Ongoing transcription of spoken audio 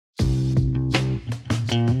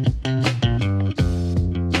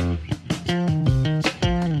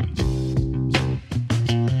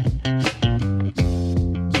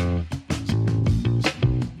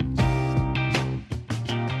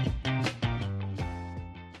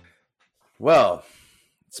Well,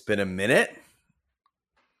 it's been a minute.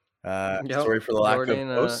 Yep, Sorry for the lack Jordan,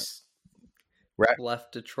 of posts. We're,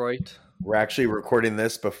 left Detroit. we're actually recording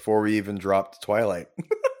this before we even dropped Twilight.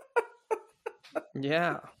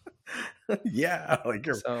 Yeah. Yeah,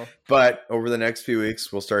 So but over the next few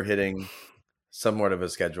weeks, we'll start hitting somewhat of a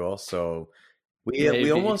schedule. So we Maybe.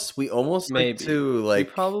 almost like maybe to we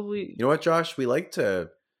probably you know what, Josh? We like to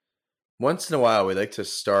once in a while we like to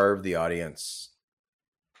starve the audience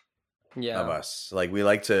of us. Like we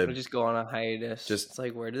like we'll to just go on a hiatus. It's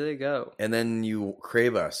like, where do they go? and then you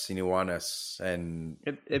crave us and you want us, and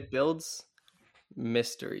It builds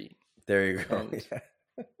mystery. there you go. And Yeah.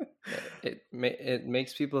 it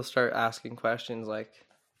makes people start asking questions like,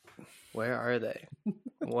 where are they?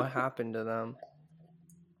 What happened to them?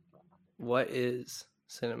 What is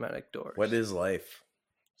Cinematic Doors? What is life?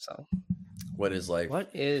 So What is life? what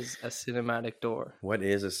is a cinematic door? What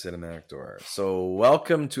is a cinematic door? So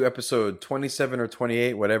welcome to episode 27 or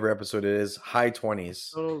 28, whatever episode it is, high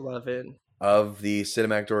 20s 11. of the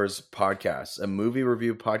Cinematic Doors podcast, a movie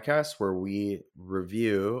review podcast where we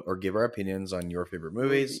review or give our opinions on your favorite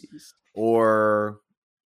movies, or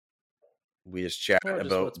we just chat Or just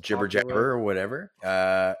about what's jibber popular. jabber or whatever.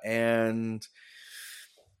 And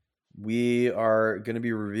we are going to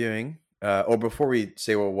be reviewing. Before we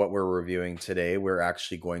say what we're reviewing today, we're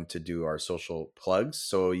actually going to do our social plugs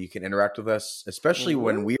so you can interact with us, especially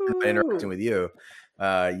when we're not interacting with you.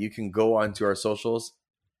 You can go onto our socials,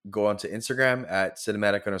 go onto Instagram at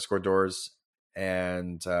cinematic_doors,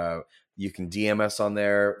 and you can DM us on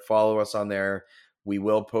there, follow us on there. We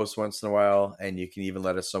will post once in a while, and you can even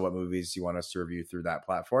let us know what movies you want us to review through that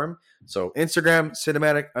platform. So Instagram,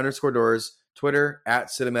 cinematic_doors, Twitter at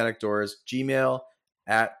cinematicdoors, Gmail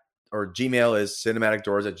is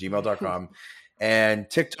cinematicdoors@gmail.com, and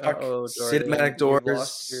TikTok, Cinematic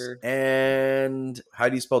Doors. And how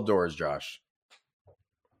do you spell doors, Josh?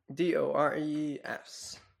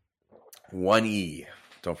 DORES. One E,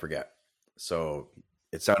 don't forget. So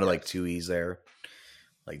it sounded like two E's there,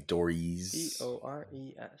 like Dories. DORES.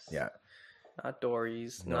 Yeah. Not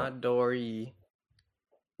Dories. No. Not Dory.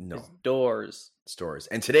 No. It's doors. It's doors.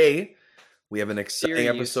 And today we have an exciting Siri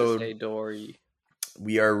used to episode. say Dory.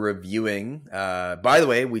 We are reviewing. By the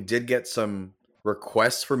way, we did get some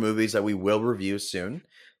requests for movies that we will review soon.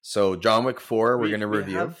 So John Wick 4, we're going to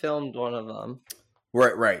review. We have filmed one of them.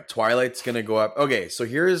 Right. Twilight's going to go up. Okay, so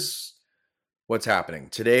here's what's happening.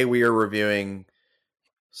 Today we are reviewing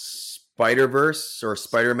Spider-Verse or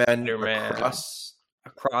Spider-Man Across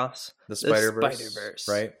the Spider-Verse.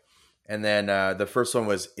 Right? And then the first one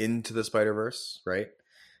was Into the Spider-Verse, right?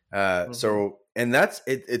 So, and that's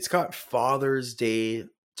it. It's got Father's Day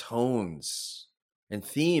tones and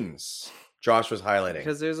themes. Josh was highlighting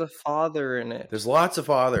because there's a father in it. There's lots of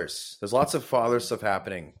fathers. There's lots of father stuff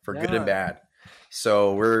happening for good and bad.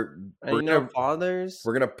 So we're gonna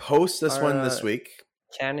post this one this week.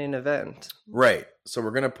 Canon event, right? So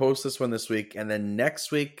we're gonna post this one this week, and then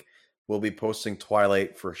next week we'll be posting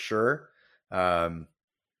Twilight for sure.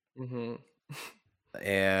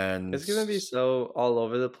 And it's gonna be so all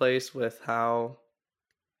over the place with how,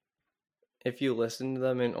 if you listen to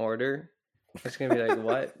them in order, it's gonna be like,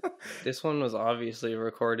 what? This one was obviously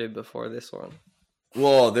recorded before this one.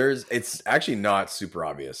 Well, it's actually not super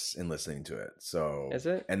obvious in listening to it. So is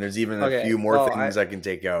it? And there's even a few more things I can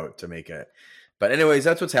take out to make it. But anyways,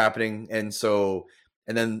 that's what's happening. And so,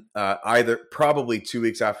 and then either probably 2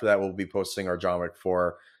 weeks after that, we'll be posting our John Wick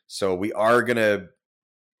 4. So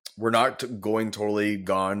we're not going totally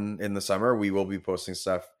gone in the summer. We will be posting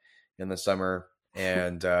stuff in the summer,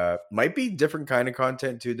 and might be different kind of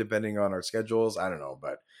content too, depending on our schedules. I don't know.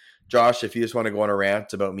 But Josh, if you just want to go on a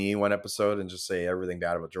rant about me one episode and just say everything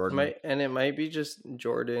bad about Jordan. It might be just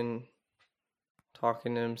Jordan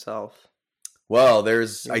talking to himself. Well,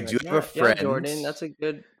 I do have a friend. Yeah, Jordan, that's a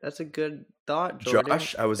good thought, Jordan.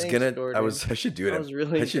 Josh, I should do it.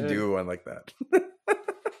 I should do one like that.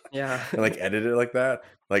 Yeah. And like edit it like that.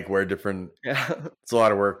 Like where different. Yeah. It's a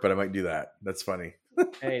lot of work, but I might do that. That's funny.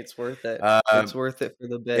 Hey, it's worth it. It's worth it for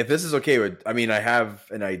the bit. If this is okay with, I have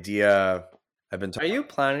an idea. Are you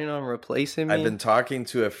planning on replacing me? I've been talking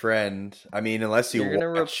to a friend. Unless you're gonna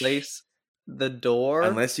replace the door.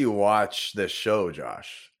 Unless you watch the show,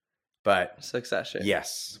 Josh. But Succession.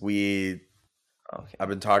 Yes, I've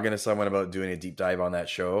been talking to someone about doing a deep dive on that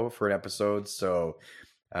show for an episode. So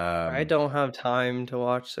I don't have time to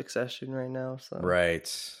watch Succession right now. So right.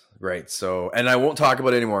 So, and I won't talk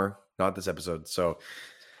about it anymore. Not this episode. So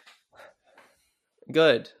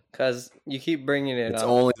good, because you keep bringing it it's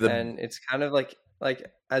up, and it's kind of like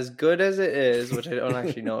as good as it is, which I don't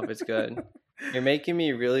actually know if it's good. You're making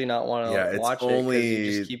me really not want to Yeah, it's watch it because you only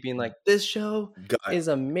just keep being like, this show is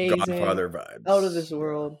amazing, Godfather vibes. out of this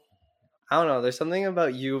world. I don't know. There's something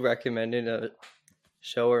about you recommending a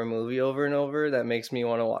show or a movie over and over that makes me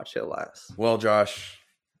want to watch it less. Well, Josh,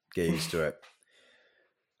 get used to it.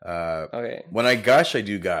 Okay. When I gush, I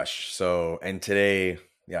do gush. So, and today,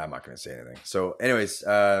 yeah, I'm not going to say anything. So, anyways,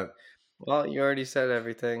 Well, you already said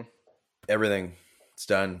everything. everything, it's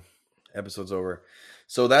done. Episode's over.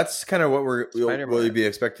 So that's kind of what we'll be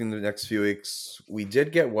expecting the next few weeks. We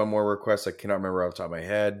did get one more request. I cannot remember off the top of my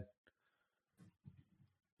head.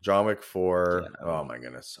 John Wick 4. Yeah. Oh my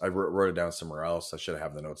goodness. I wrote it down somewhere else. I should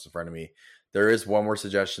have the notes in front of me. There is one more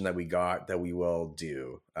suggestion that we got that we will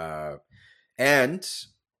do. And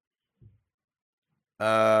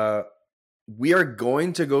we are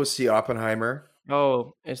going to go see Oppenheimer.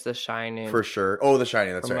 Oh, it's The Shining. For sure. Oh, The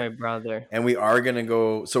Shining. That's right. My brother. And we are going to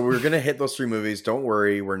go. So we're going to hit those 3 movies. Don't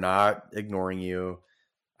worry. We're not ignoring you.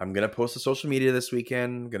 I'm going to post to social media this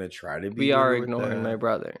weekend. I'm going to try to be. We are ignoring my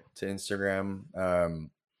brother. To Instagram.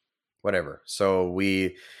 Whatever. So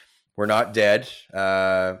we're not dead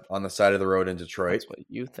on the side of the road in Detroit. That's what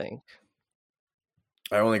you think.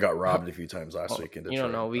 I only got robbed a few times last week in Detroit. You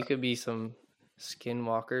don't know. We could be some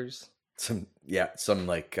skinwalkers. Some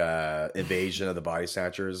like invasion of the body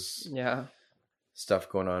snatchers. Yeah. Stuff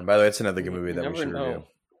going on. By the way, it's another good movie that we should review.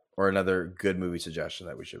 Or another good movie suggestion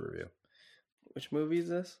that we should review. Which movie is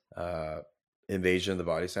this? Invasion of the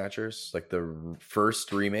Body Snatchers. Like the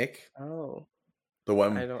first remake. Oh. The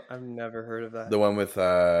one I've never heard of that. The one with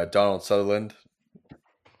Donald Sutherland.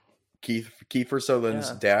 Kiefer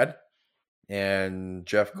Sutherland's dad. And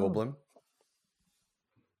Jeff Goldblum.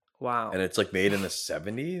 Wow. And it's like made in the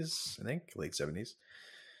 70s, I think, late 70s.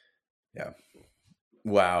 Yeah.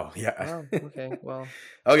 Wow. Yeah. Oh, okay. Well.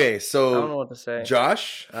 Okay, so I don't know what to say.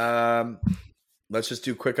 Josh, let's just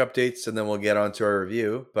do quick updates and then we'll get on to our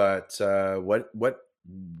review. But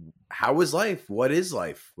how is life? What is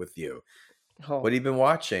life with you? Oh. What have you been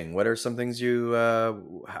watching? What are some things what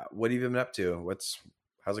have you been up to?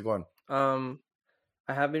 How's it going? I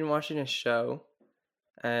have been watching a show,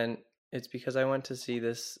 and it's because I went to see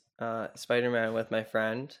this Spider-Man with my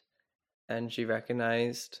friend, and she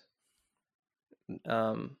recognized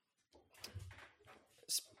Peter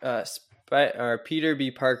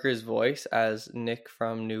B. Parker's voice as Nick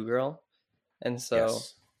from New Girl, and so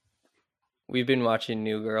we've been watching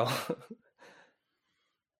New Girl,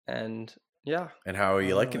 and yeah. And how are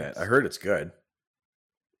you liking it? I heard it's good.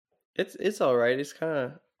 It's all right. It's kind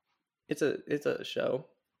of it's a show.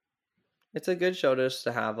 It's a good show just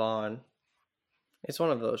to have on. It's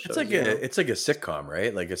one of those shows. It's like a sitcom,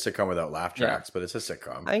 right? Like a sitcom without laugh tracks, but it's a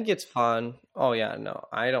sitcom. I think it's fun. Oh yeah, no,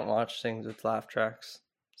 I don't watch things with laugh tracks,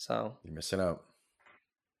 so you're missing out.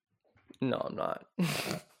 No, I'm not.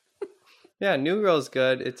 Yeah, New Girl's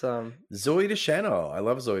good. It's Zooey Deschanel. I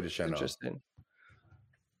love Zooey Deschanel. Interesting.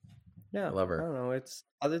 Yeah, I love her. I don't know. It's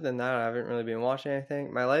other than that, I haven't really been watching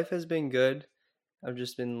anything. My life has been good. I've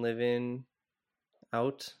just been living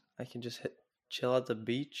out. I can just chill at the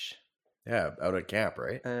beach. Yeah, out at camp,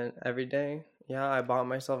 right? And every day. Yeah, I bought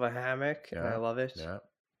myself a hammock, and I love it. Yeah.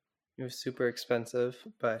 It was super expensive,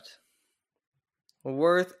 but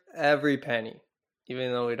worth every penny,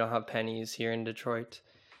 even though we don't have pennies here in Detroit.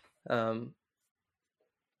 But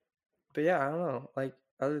yeah, I don't know. Like,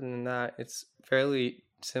 other than that, it's fairly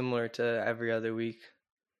similar to every other week.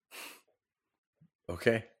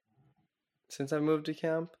 Okay. Since I moved to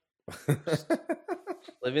camp.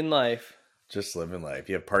 Living life. Just living life.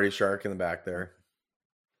 You have Party Shark in the back there.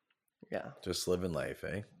 Yeah. Just living life,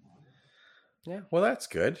 eh? Yeah. Well, that's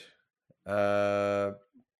good. Yeah.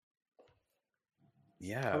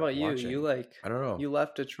 How about you? You I don't know. You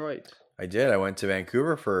left Detroit. I did. I went to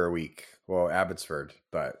Vancouver for a week. Well, Abbotsford,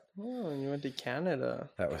 but. Oh, and you went to Canada.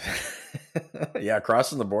 That was. Yeah,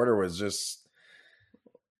 crossing the border was just.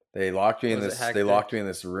 They locked me in this. They locked me in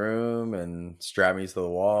this room and strapped me to the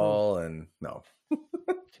wall, and no.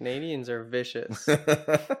 Canadians are vicious.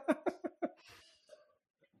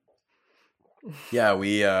 Yeah,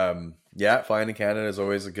 flying to Canada is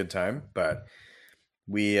always a good time, but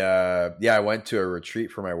I went to a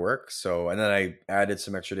retreat for my work, and then I added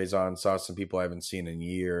some extra days on, saw some people I haven't seen in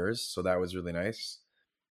years, so that was really nice.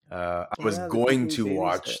 I was going to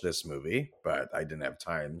watch this movie, but I didn't have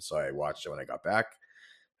time, so I watched it when I got back.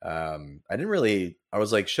 I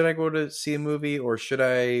was like, should I go to see a movie or should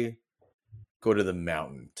I go to the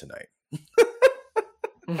mountain tonight?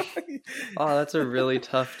 Oh, that's a really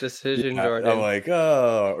tough decision, Jordan. I'm like,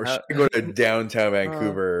 or should I go to downtown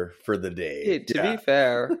Vancouver for the day? To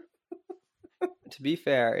be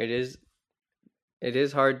fair, it is It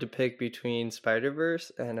is hard to pick between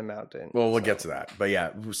Spider-Verse and a mountain. Well, we'll get to that. But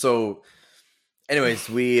yeah, so anyways,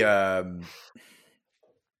 I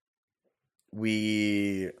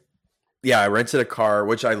rented a car,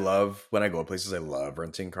 which I love. When I go places, I love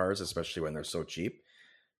renting cars, especially when they're so cheap.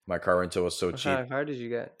 My car rental was so What cheap. kind of car did you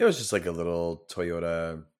get? It was just like a little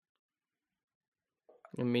Toyota.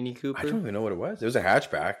 A Mini Cooper? I don't even know what it was. It was a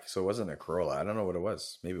hatchback, so it wasn't a Corolla. I don't know what it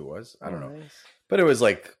was. Maybe it was. I don't know. Nice. But it was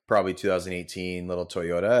like probably 2018 little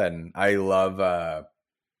Toyota, and I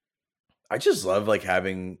just love like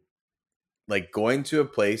having like going to a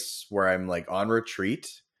place where I'm like on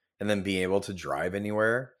retreat and then being able to drive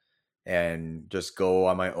anywhere and just go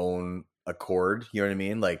on my own accord. You know what I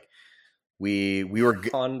mean? Like we were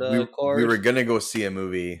Honda Accord. we were gonna go see a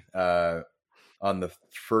movie on the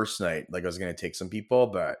first night. Like I was gonna take some people,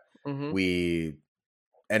 but we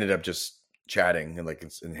ended up just chatting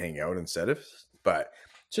and hang out instead of. But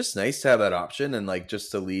just nice to have that option and like just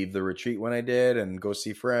to leave the retreat when I did and go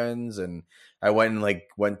see friends. And I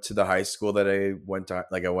went to the high school that I went to.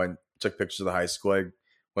 Like took pictures of the high school I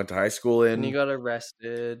went to high school in. And you got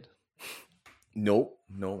arrested. Nope,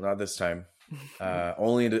 not this time.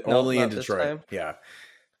 Only in Detroit. Yeah.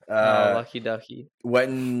 Lucky ducky.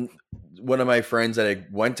 When one of my friends that I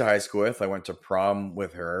went to high school with, I went to prom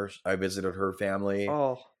with her. I visited her family.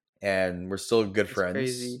 Oh. And we're still good friends.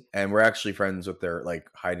 Crazy. And we're actually friends with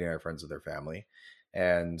hiding our friends with their family.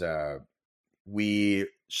 And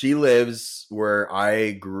she lives where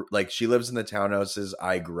I grew, like she lives in the townhouses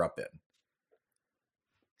I grew up in.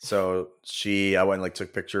 So I went and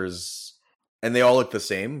took pictures, and they all look the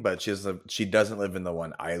same, but she doesn't live in the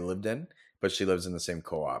one I lived in, but she lives in the same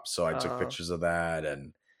co-op. So I took pictures of that,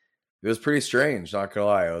 and it was pretty strange, not gonna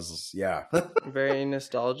lie. Very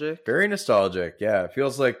nostalgic. Very nostalgic. Yeah, it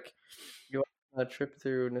feels like you want a trip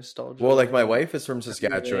through nostalgia. Well, like my wife is from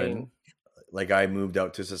Saskatchewan. Like I moved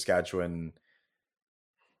out to Saskatchewan,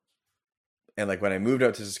 and like when I moved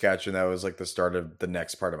out to Saskatchewan, that was like the start of the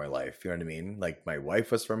next part of my life. You know what I mean? Like my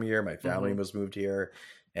wife was from here, my family was moved here,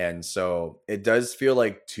 and so it does feel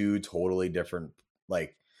like two totally different,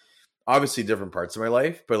 like obviously different parts of my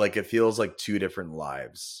life, but like it feels like two different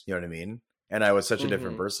lives. You know what I mean? And I was such a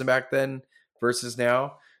different person back then versus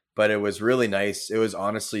now, but it was really nice. It was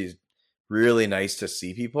honestly really nice to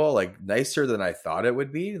see people, like nicer than I thought it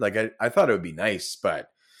would be. Like I thought it would be nice, but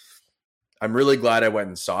I'm really glad I went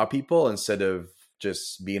and saw people instead of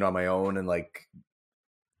just being on my own and like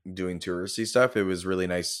doing touristy stuff. It was really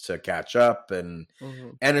nice to catch up, and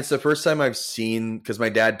it's the first time I've seen, because my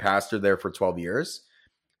dad pastored there for 12 years.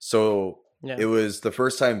 So it was the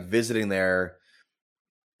first time visiting there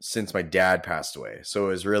since my dad passed away. So it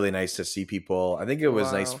was really nice to see people. I think it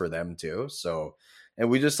was nice for them too. So, and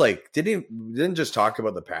we just like didn't just talk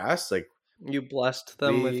about the past. Like you blessed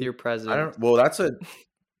them with your presence.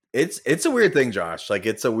 It's a weird thing, Josh. Like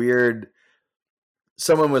it's a weird.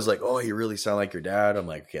 Someone was like, "Oh, you really sound like your dad." I'm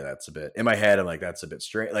like, "Okay, that's a bit." In my head, I'm like, "That's a bit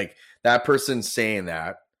strange." Like that person saying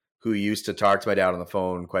that, who used to talk to my dad on the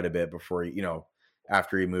phone quite a bit before,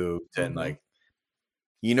 after he moved, and like,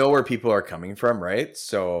 where people are coming from, right?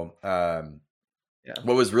 So,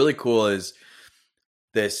 what was really cool is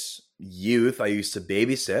this youth I used to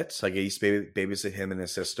babysit. Like I used to babysit him and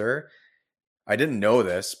his sister. I didn't know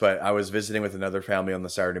this, but I was visiting with another family on the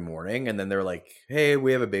Saturday morning, and then they're like, "Hey,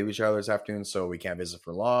 we have a baby shower this afternoon, so we can't visit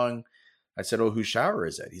for long." I said, "Oh, whose shower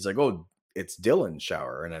is it?" He's like, "Oh, it's Dylan's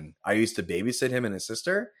shower." And then I used to babysit him and his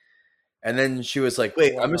sister. And then she was like,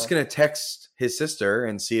 "Wait, I'm just going to text his sister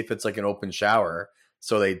and see if it's like an open shower."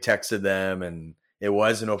 So they texted them, and it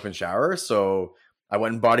was an open shower. So I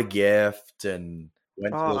went and bought a gift and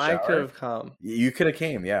went to the shower. I could have come. You could have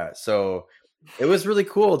came, yeah. So it was really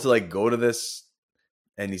cool to like go to this,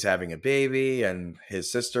 and he's having a baby, and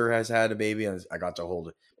his sister has had a baby, and I got to hold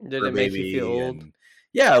it. Did it make you feel old?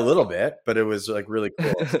 Yeah, a little bit, but it was like really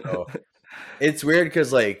cool. So it's weird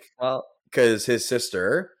because his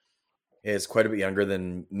sister is quite a bit younger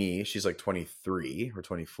than me. She's like 23 or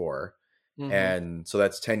 24. And so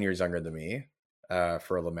that's 10 years younger than me,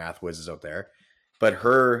 for all the math whizzes out there. But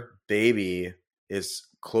her baby is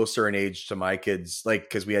closer in age to my kids, like,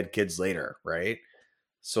 because we had kids later, right?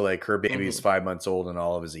 So like her baby is 5 months old and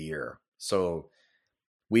Olive is a year. So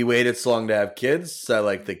we waited so long to have kids. So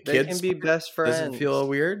like the kids can be best friends. Doesn't feel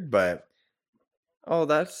weird, but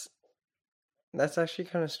that's actually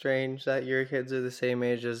kind of strange that your kids are the same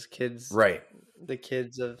age as kids, right? The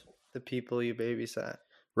kids of the people you babysat,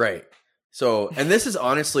 right? So, and this is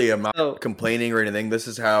honestly, I'm not complaining or anything. This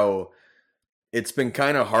is how it's been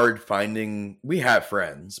kind of hard finding. We have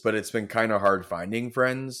friends, but it's been kind of hard finding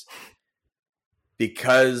friends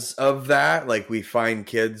because of that, like we find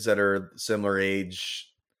kids that are similar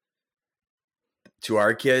age to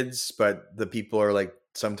our kids, but the people are like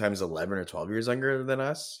sometimes 11 or 12 years younger than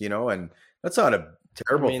us, and that's not a I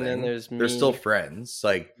terrible mean, then thing. there's They're still me, friends.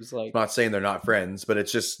 Like, who's like, I'm not saying they're not friends, but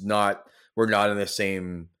it's just not, we're not in the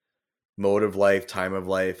same mode of life, time of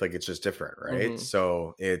life. Like, it's just different, right? mhm.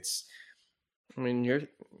 So it's, I mean, you're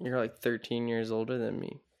like 13 years older than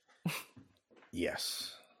me.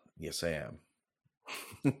 yes, I am.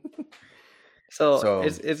 So So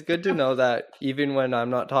it's good to know that even when I'm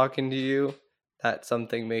not talking to you, that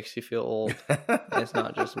something makes you feel old. And it's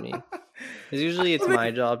not just me. Because usually it's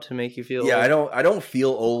my job to make you feel yeah, old. I don't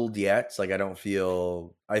feel old yet. Like, I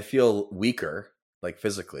feel weaker, like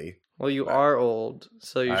physically. Well, you But are old,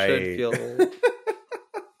 so you should feel old.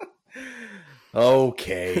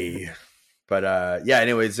 Okay. But yeah,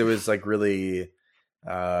 anyways, it was like really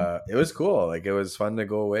it was cool. Like, it was fun to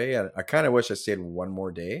go away. I kind of wish I stayed one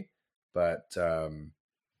more day, but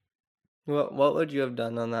What would you have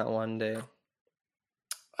done on that one day?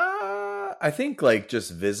 I think like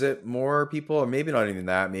just visit more people, or maybe not even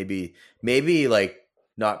that. Maybe like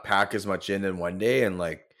not pack as much in one day, and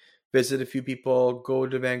like visit a few people, go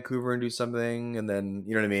to Vancouver and do something, and then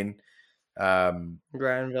you know what I mean.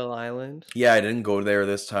 Granville Island, Yeah, I didn't go there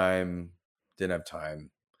this time. Didn't have time.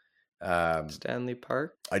 Stanley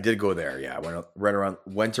Park. I did go there. Yeah,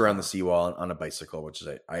 went around the seawall on a bicycle, which is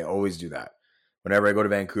I always do that. Whenever I go to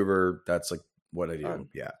Vancouver, that's like what I do. Fun.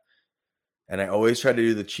 Yeah, and I always try to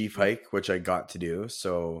do the Chief hike, which I got to do.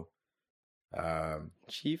 So,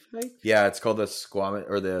 Chief hike? yeah, it's called the Squamish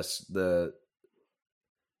or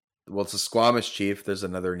well, it's a Squamish Chief. There's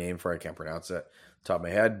another name for it. I can't pronounce it top of my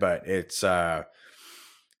head, but it's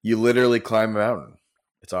you literally climb a mountain.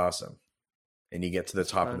 It's awesome. And you get to the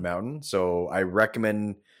top of the mountain. So I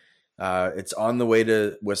recommend it's on the way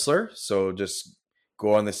to Whistler. So just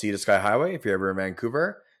go on the Sea to Sky Highway if you're ever in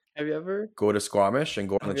Vancouver. Have you ever Go to Squamish and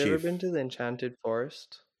go on the Chief. Have you ever been to the Enchanted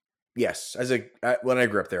Forest? Yes. When I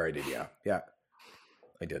grew up there, I did. Yeah. Yeah.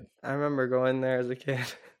 I did. I remember going there as a kid.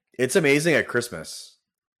 It's amazing at Christmas.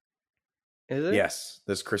 Is it? Yes.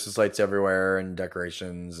 There's Christmas lights everywhere and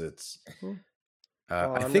decorations. It's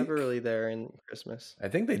I'm never really there in Christmas. I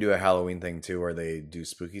think they do a Halloween thing too, where they do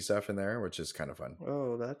spooky stuff in there, which is kind of fun.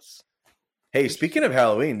 Oh, that's... Hey, speaking of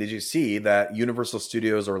Halloween, did you see that Universal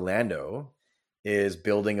Studios Orlando is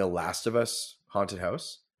building a Last of Us haunted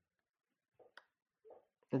house?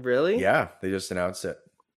 Really? Yeah, they just announced it.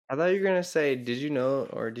 I thought you were going to say, did you know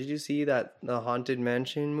or did you see that the Haunted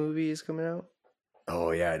Mansion movie is coming out?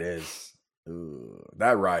 Oh, yeah, it is. Ooh,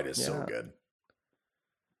 that ride is so good.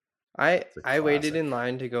 I waited in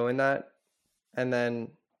line to go in that, and then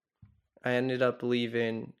I ended up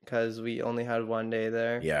leaving because we only had one day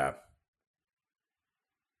there. Yeah.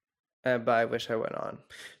 But I wish I went on.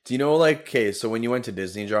 Do you know, like, okay, so when you went to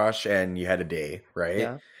Disney, Josh, and you had a day, right?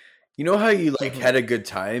 Yeah. You know how you like had a good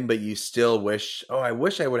time, but you still wish, I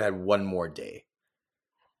wish I would have had one more day.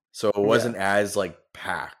 So it wasn't as like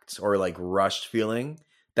packed or like rushed feeling.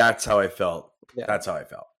 That's how I felt. Yeah. That's how I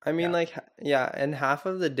felt. I mean, and half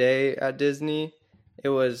of the day at Disney, it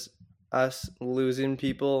was us losing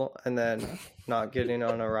people and then not getting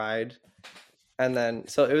on a ride. And then,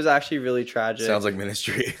 so it was actually really tragic. Sounds like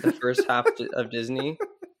Ministry. The first half of Disney.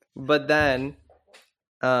 But then,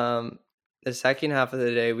 the second half of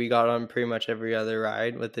the day, we got on pretty much every other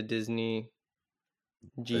ride with the Disney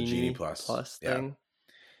Genie Plus thing.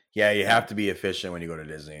 Yeah, you have to be efficient when you go to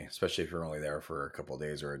Disney, especially if you're only there for a couple of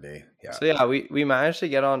days or a day. Yeah. So yeah, we managed to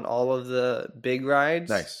get on all of the big rides.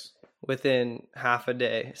 Nice. Within half a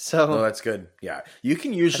day. So no, that's good. Yeah. You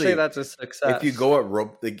can usually, I say that's a success. If you go at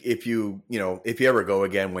rope, like if you ever go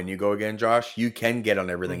again, when you go again, Josh, you can get on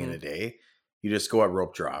everything in a day. You just go at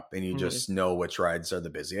rope drop and you just know which rides are the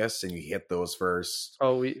busiest and you hit those first.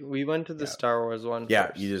 Oh, we went to the Star Wars one Yeah,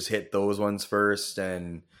 first. You just hit those ones first.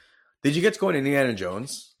 And did you get to go in Indiana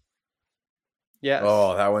Jones? Yes.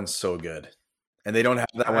 Oh, that one's so good. And they don't have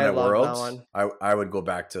that one at Worlds. That one. I would go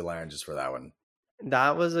back to Land just for that one.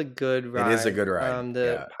 That was a good ride. It is a good ride.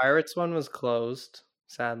 The Pirates one was closed,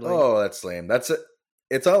 sadly. Oh, that's lame.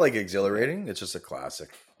 It's not like exhilarating. It's just a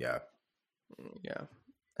classic. Yeah. Yeah.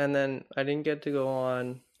 And then I didn't get to go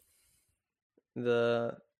on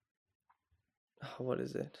the what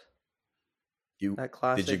is it? That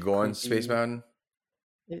classic. Did you go on Space Mountain?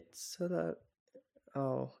 It's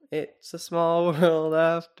it's a small world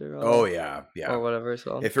after all. Oh yeah, yeah. Or whatever.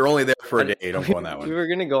 So if you're only there for a day, don't go on that one. We were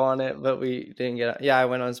gonna go on it, but we didn't get. Yeah, I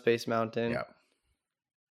went on Space Mountain. Yeah.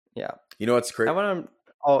 Yeah. You know what's crazy? I went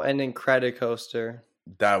on and Incredicoaster.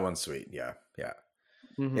 That one's sweet. Yeah, yeah.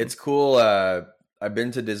 Mm-hmm. It's cool. I've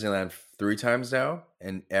been to Disneyland 3 times now,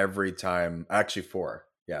 and every time, actually four,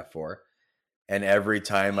 yeah, four, and every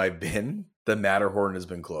time I've been, the Matterhorn has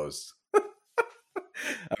been closed.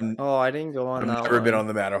 I'm, Oh, I didn't go on I've that never been one. on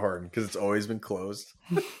the Matterhorn because it's always been closed.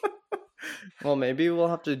 Well, maybe we'll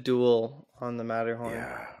have to duel on the Matterhorn.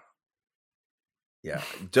 Yeah, yeah.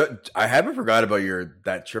 I haven't forgot about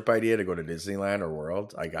that trip idea to go to Disneyland or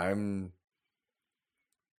World. Like Yeah,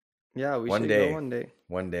 we one should day, go one day.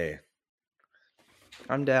 one day.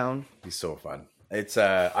 I'm down. It'd be so fun. It's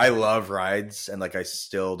I love rides, and like I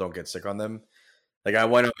still don't get sick on them. Like I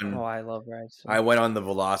went on. Oh, I love rides. Too. I went on the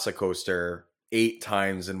Velocicoaster 8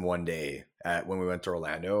 times in one day when we went to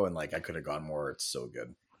Orlando, and like I could have gone more. It's so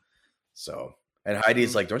good. So, and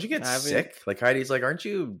Heidi's like, "Don't you get sick?" Like Heidi's like, "Aren't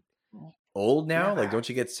you old now? Yeah. Like, don't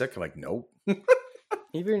you get sick?" I'm like, "Nope."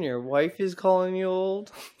 Even your wife is calling you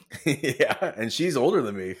old. Yeah, and she's older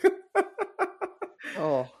than me.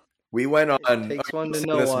 Oh, we went on. Takes one to I'll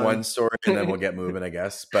know this one. one story, and then we'll get moving, I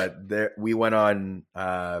guess. But we went on.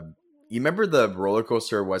 You remember the roller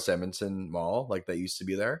coaster West Edmonton Mall, like that used to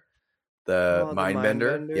be there, the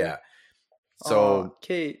Mindbender? Yeah. So,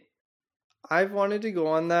 Kate, I've wanted to go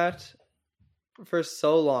on that for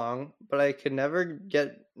so long, but I could never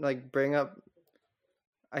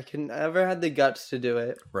I could never had the guts to do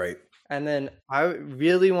it. right. And then I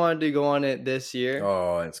really wanted to go on it this year.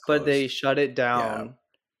 Oh, it's closed. But they shut it down.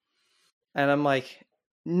 Yeah. And I'm like,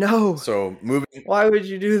 no. So why would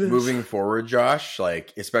you do this? Moving forward, Josh,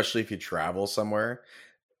 like especially if you travel somewhere,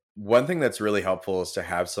 one thing that's really helpful is to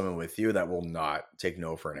have someone with you that will not take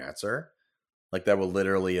no for an answer. Like that will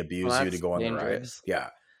literally abuse you to go on the ride. Yeah.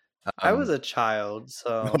 I was a child,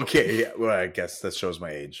 so okay. Yeah, well, I guess that shows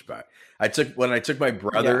my age. But when I took my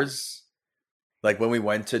brothers, like when we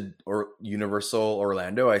went to Universal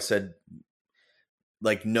Orlando, I said,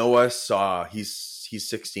 like Noah saw he's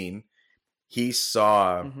 16. He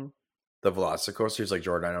saw the Velocicoaster. He's like,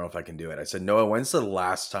 Jordan, I don't know if I can do it. I said, Noah, when's the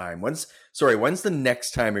next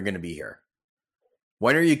time you're going to be here?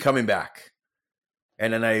 When are you coming back?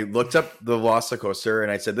 And then I looked up the Velocicoaster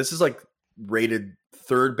and I said, this is like rated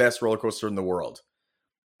 3rd best roller coaster in the world.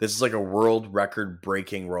 This is like a world record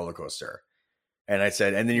breaking roller coaster. And I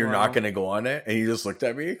said, and then you're not going to go on it? And he just looked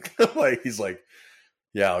at me like, he's like,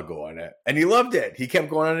 yeah, I'll go on it. And he loved it. He kept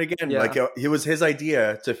going on it again. Yeah. Like it was his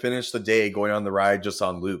idea to finish the day going on the ride just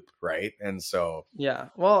on loop, right? And so yeah.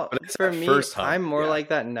 Well, for me, I'm more like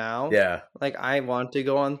that now. Yeah. Like I want to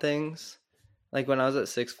go on things. Like when I was at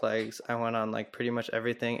Six Flags, I went on like pretty much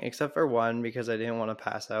everything except for one because I didn't want to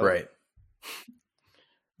pass out. Right.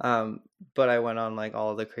 But I went on like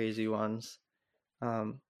all the crazy ones.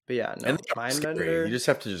 But yeah, no. Mindbender. You just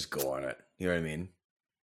have to just go on it. You know what I mean?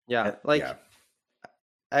 Yeah.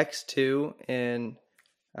 X2 in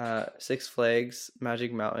Six Flags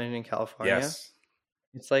Magic Mountain in California. Yes.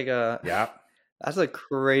 It's like that's a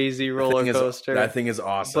crazy roller coaster. That thing is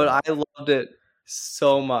awesome. But I loved it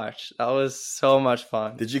so much. That was so much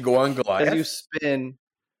fun. Did you go on Goliath? Because you spin.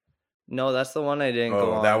 No, that's the one I didn't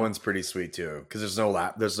go on. That one's pretty sweet too. Because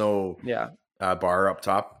there's no bar up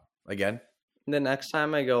top again. The next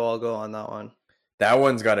time I go, I'll go on that one. That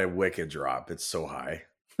one's got a wicked drop. It's so high.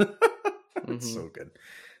 It's so good.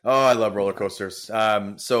 Oh, I love roller coasters.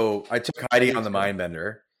 So I took Heidi on the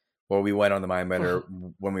Mindbender. Well, we went on the Mindbender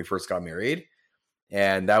when we first got married.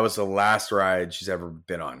 And that was the last ride she's ever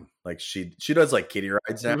been on. Like she does like kiddie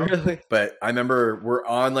rides now. Really? But I remember we're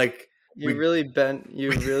on like You really bent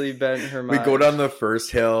her mind. We go down the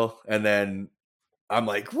first hill and then I'm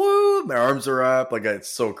like, woo, my arms are up. Like it's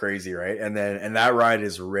so crazy, right? And that ride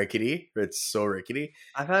is rickety. It's so rickety.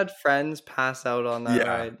 I've had friends pass out on that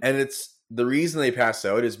ride. And it's the reason they pass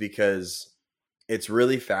out is because it's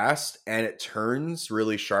really fast and it turns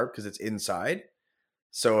really sharp because it's inside.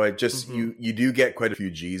 So it just you do get quite a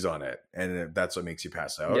few G's on it, and that's what makes you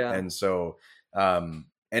pass out. Yeah. And so,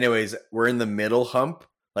 anyways, we're in the middle hump,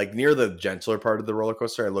 like near the gentler part of the roller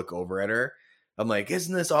coaster. I look over at her. I'm like,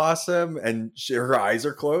 "Isn't this awesome?" And her eyes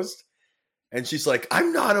are closed, and she's like,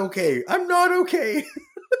 "I'm not okay. I'm not okay."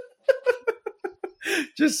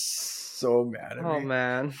 Just so mad at me. Oh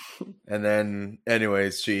man. And then,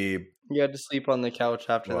 anyways, You had to sleep on the couch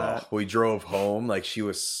after that. We drove home. Like she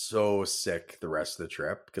was so sick the rest of the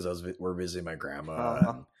trip because we're visiting my grandma.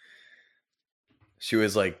 And she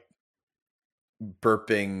was like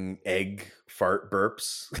burping egg fart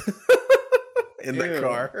burps in the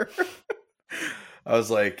car. I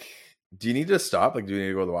was like, "Do you need to stop? Like, do you need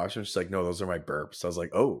to go to the washroom?" She's like, "No, those are my burps." I was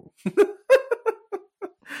like, "Oh."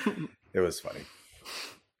 It was funny.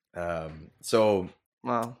 So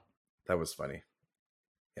wow, that was funny.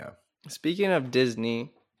 Yeah. Speaking of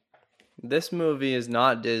Disney, This movie is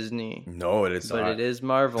not Disney, No, it is but not. it is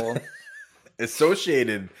Marvel.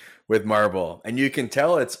 Associated with Marvel. And you can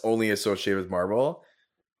tell it's only associated with Marvel.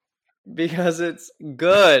 Because it's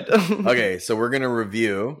good. Okay, so we're going to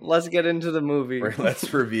review. Let's get into the movie.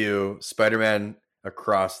 Let's review Spider-Man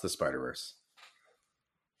Across the Spider-Verse.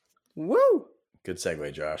 Woo! Good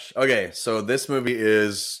segue, Josh. Okay, so this movie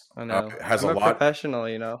is I know. has I'm a lot. Professional,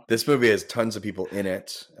 you know. This movie has tons of people in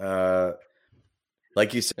it.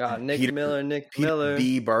 Like you said, Got Nick Miller. Peter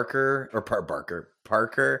B. Parker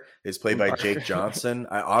is played by Jake Johnson.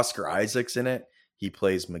 Oscar Isaac's in it. He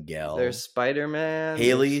plays Miguel. There's Spider-Man.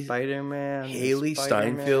 Spider-Man. Haley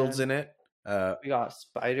Steinfeld's in it. We got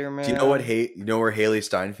Spider-Man. Do you know what? You know where Haley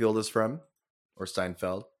Steinfeld is from, or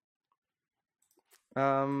Steinfeld?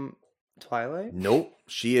 Twilight. Nope.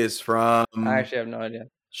 She is from. I actually have no idea.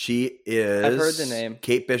 She is. I've heard the name.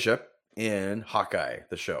 Kate Bishop in Hawkeye,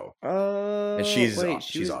 the show. And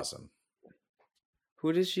she's awesome.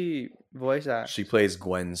 Who does she voice act? She plays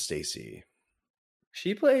Gwen Stacy.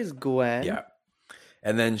 She plays Gwen. Yeah.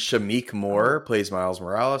 And then Shameik Moore plays Miles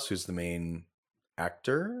Morales, who's the main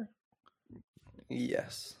actor.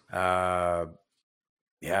 Yes. Yeah.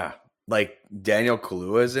 Like Daniel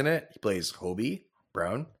Kaluuya is in it. He plays Hobie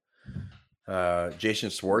Brown. Jason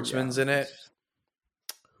Schwartzman's in it.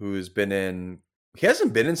 Who's been in... He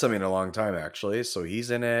hasn't been in something in a long time, actually. So he's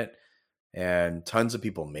in it. And tons of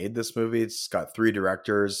people made this movie. It's got 3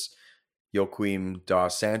 directors. Joaquim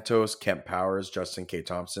Dos Santos, Kemp Powers, Justin K.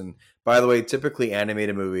 Thompson. By the way, typically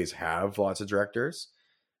animated movies have lots of directors.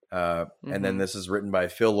 And then this is written by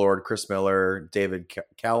Phil Lord, Chris Miller, David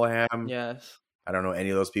Callahan. Yes. I don't know any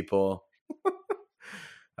of those people.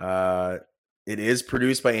 It is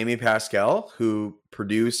produced by Amy Pascal, who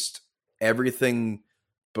produced everything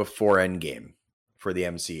before Endgame for the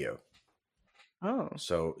MCU. Oh.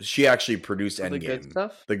 So she actually produced Endgame. The good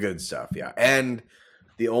stuff? The good stuff, yeah. And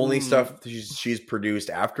the only stuff she's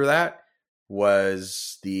produced after that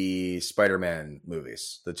was the Spider-Man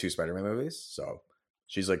movies, the 2 Spider-Man movies. So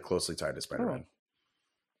she's like closely tied to Spider-Man.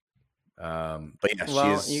 But yeah,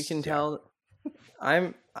 well, you can tell.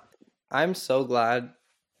 I'm so glad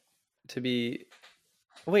to be.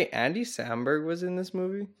 Wait, Andy Samberg was in this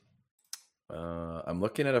movie? I'm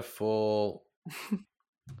looking at a full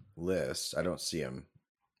list. I don't see him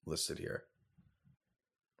listed here.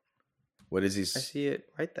 What is he? I see it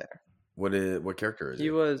right there. What character is he?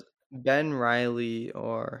 He was Ben Reilly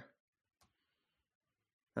or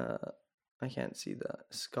I can't see the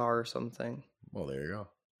Scar or something. Well, there you go.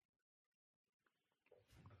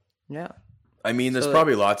 Yeah. I mean, there's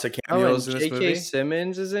probably lots of cameos in this movie. J.K.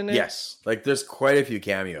 Simmons is in it? Yes. Like, there's quite a few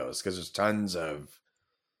cameos because there's tons of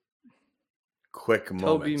quick moments.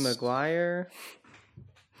 Tobey Maguire.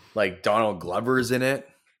 Like, Donald Glover's in it.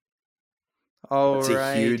 Oh, it's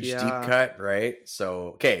a huge deep cut, right? So,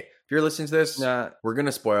 okay, if you're listening to this, we're going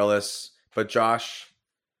to spoil this. But Josh,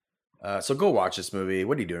 so go watch this movie.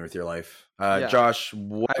 What are you doing with your life? Josh,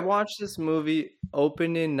 I watched this movie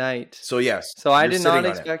opening night. So, yes. So I did not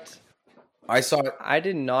expect... I saw it. I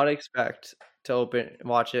did not expect to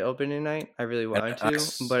watch it opening night. I really wanted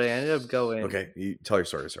to, but I ended up going. Okay, you tell your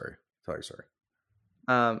story. Sorry, tell your story.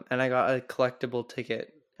 And I got a collectible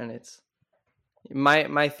ticket, and it's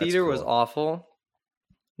my theater was awful.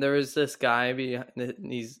 There was this guy behind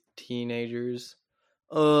these teenagers.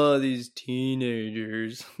 Oh, these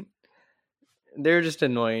teenagers! They're just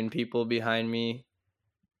annoying people behind me.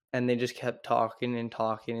 And they just kept talking and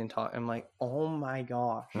talking and talking. I'm like, oh my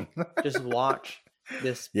gosh. Just watch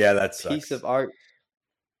this piece of art.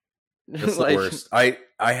 That's the worst. I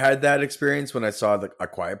had that experience when I saw A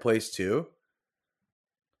Quiet Place too.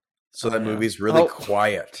 So that movie's really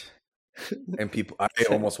quiet. And I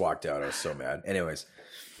almost walked out. I was so mad. Anyways.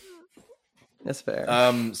 That's fair.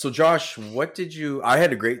 So Josh, what did you... I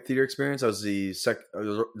had a great theater experience. I was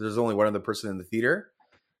there's only one other person in the theater.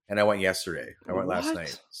 And I went yesterday. I went last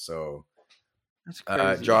night. So, that's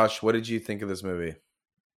crazy. Josh, what did you think of this movie?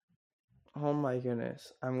 Oh my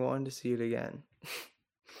goodness. I'm going to see it again.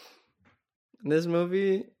 This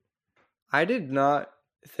movie, I did not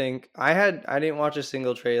think... I didn't watch a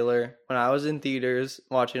single trailer. When I was in theaters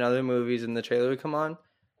watching other movies and the trailer would come on,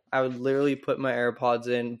 I would literally put my AirPods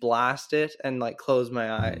in, blast it, and like close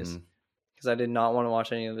my eyes. Because I did not want to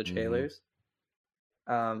watch any of the trailers.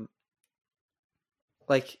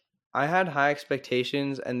 Like, I had high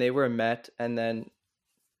expectations and they were met, and then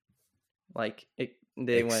like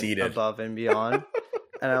they went above and beyond.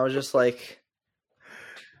 And I was just like,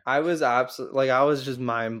 I was just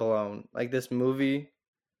mind blown. Like, this movie,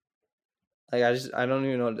 like I don't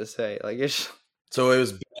even know what to say. Like, it's so it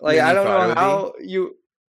was like, I don't know how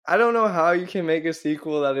I don't know how you can make a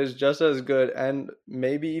sequel that is just as good and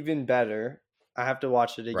maybe even better. I have to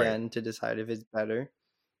watch it Right. again to decide if it's better.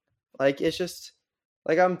 Like it's just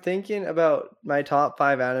like I'm thinking about my top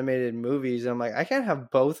 5 animated movies and I'm like I can't have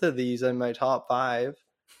both of these in my top 5.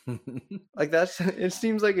 Like that's it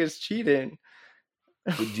seems like it's cheating.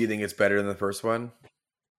 Do you think it's better than the first one?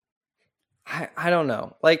 I don't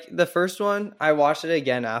know. Like the first one, I watched it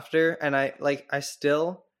again after and I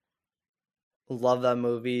still love that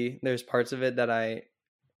movie. There's parts of it that I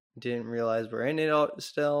didn't realize were in it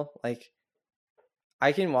still. Like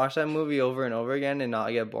I can watch that movie over and over again and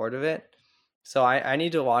not get bored of it. So I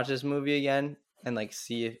need to watch this movie again and like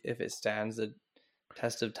see if it stands the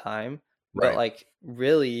test of time. Right. But like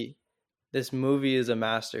really, this movie is a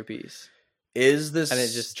masterpiece. Is this And it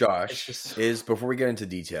just Josh? just Is before we get into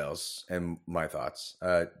details and my thoughts,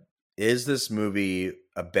 is this movie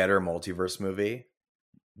a better multiverse movie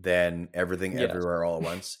than Everything Yes. Everywhere All at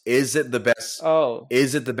Once? Is it the best? Oh,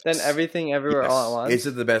 Is it the best? then Everything Everywhere All at Once. Is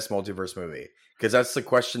it the best multiverse movie? Because that's the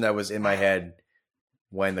question that was in my head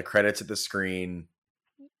when the credits at the screen.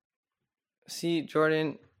 See,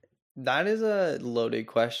 Jordan, that is a loaded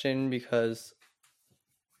question because,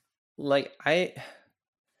 like,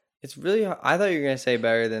 it's really. I thought you were gonna say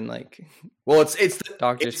better than like. Well, it's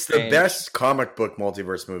Doctor it's Strange. the best comic book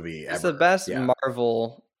multiverse movie ever. It's the best Yeah.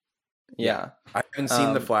 Marvel. Yeah. I haven't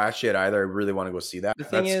seen The Flash yet either. I really want to go see that. The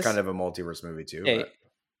thing That's is, kind of a multiverse movie too. okay, But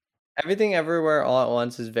Everything Everywhere All at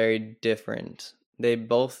Once is very different. They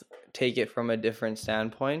both take it from a different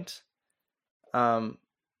standpoint.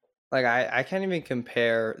 Like I can't even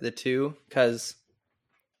compare the two because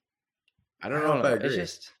I don't know if I agree. It's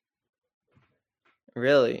just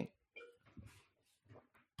really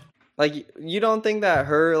like you don't think that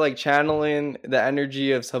her like channeling the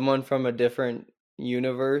energy of someone from a different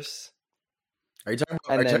universe Are you talking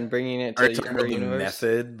about, and then bringing it are you to talking her about the universe?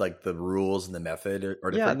 method, like the rules and the method are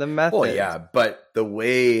different? Yeah, the method. Well, yeah, but the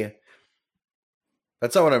way,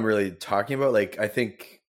 that's not what I'm really talking about. Like, I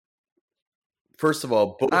think, first of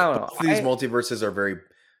all, both of these multiverses are very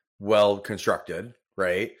well constructed,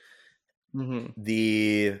 right? Mm-hmm.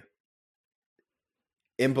 The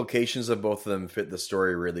implications of both of them fit the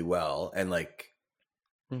story really well. And like,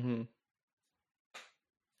 Mm-hmm.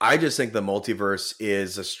 I just think the multiverse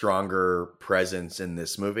is a stronger presence in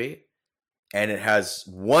this movie. And it has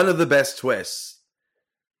one of the best twists.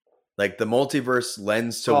 Like the multiverse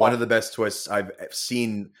lends to one of the best twists I've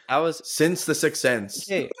seen since The Sixth Sense.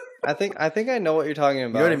 Okay, I think I know what you're talking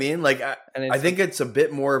about. You know what I mean? Like I think it's a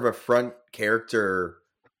bit more of a front character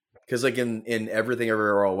because like in Everything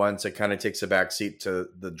Everywhere All at Once, it kind of takes a backseat to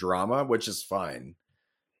the drama, which is fine.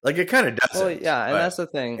 Like it kind of doesn't. Well, yeah, and that's the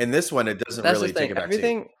thing. In this one, it doesn't really take a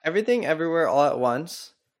backseat. Everything Everywhere All at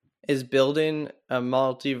Once is building a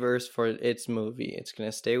multiverse for its movie. It's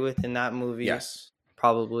gonna stay within that movie. Yes.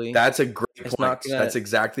 Probably. That's a great point. That's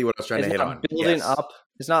exactly what I was trying to hit on.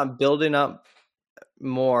 It's not building up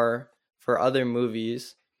more for other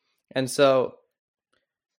movies. And so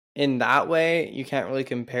in that way, you can't really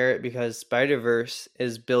compare it because Spider-Verse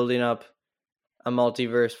is building up a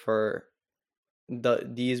multiverse for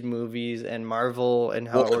these movies and Marvel and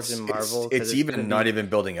how it works in Marvel. It's even not even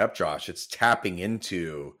building up, Josh. It's tapping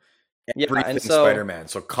into everything Spider-Man.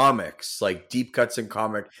 So comics, like deep cuts in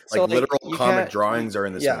comic, like literal comic drawings are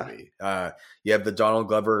in this movie. You have the Donald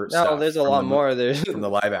Glover stuff. No, there's a lot more. There's from the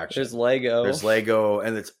live action. There's Lego,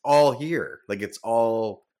 and it's all here. Like it's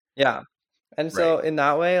all And so in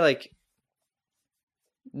that way, like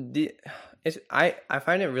I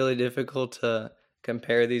find it really difficult to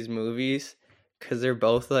compare these movies because they're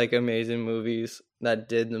both like amazing movies that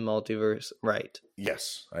did the multiverse right.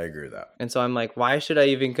 Yes, I agree with that. And so I'm like, why should I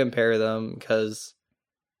even compare them? Because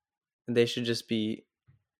they should just be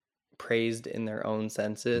praised in their own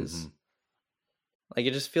senses. Mm-hmm. Like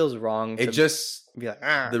it just feels wrong. It just be like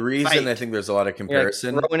the reason fight. I think there's a lot of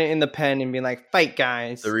comparison. Like throwing it in the pen and being like, "Fight,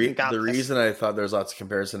 guys!" The reason I thought there's lots of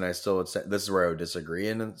comparison, I still would say this is where I would disagree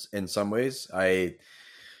in some ways.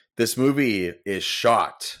 This movie is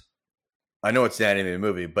shot. I know it's an animated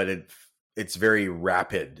movie, but it's very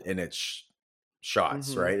rapid in its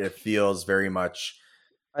shots, right? It feels very much.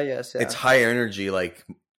 Yes, it's high energy, like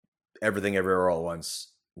Everything Everywhere All at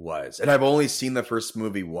Once was. And I've only seen the first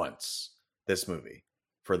movie once. This movie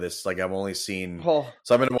for this, like I've only seen. So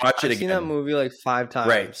I'm gonna watch it again. I've seen that movie like 5 times.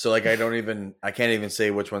 Right. So like I can't even say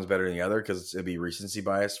which one's better than the other because it'd be recency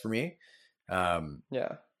bias for me.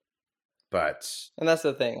 Yeah. But and that's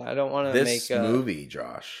the thing. I don't want to make this movie,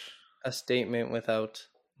 Josh, a statement without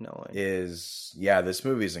knowing. This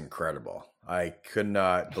movie is incredible. I could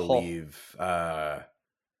not believe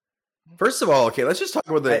First of all, okay, let's just talk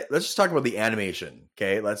about I, the animation.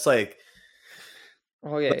 Okay, okay, let's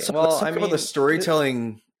well, talk I about the mean,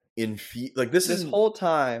 storytelling like this this is whole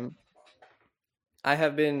time I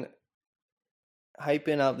have been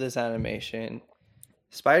hyping up this animation.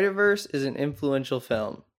 Spider-Verse is an influential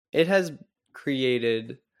film. It has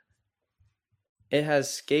created, it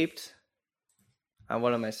has scaped,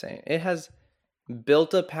 what am I saying? It has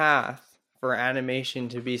built a path for animation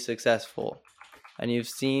to be successful. And you've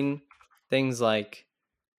seen things like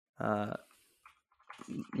uh,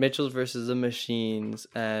 Mitchell's versus the Machines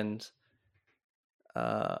and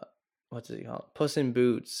uh, what's it called? Puss in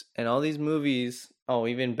Boots and all these movies. Oh,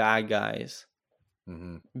 even Bad Guys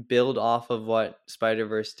build off of what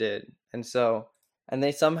Spider-Verse did. And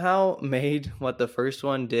they somehow made what the first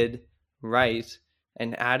one did right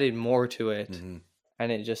and added more to it.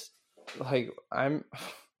 And it just like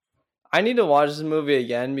I need to watch this movie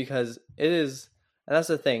again because it is, and that's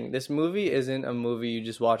the thing. This movie isn't a movie you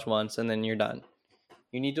just watch once and then you're done.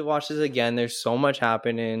 You need to watch this again. There's so much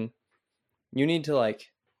happening. You need to like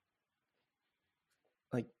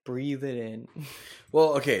breathe it in.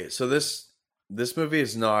 Well, okay, so this movie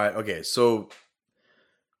is not okay. So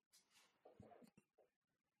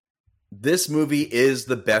this movie is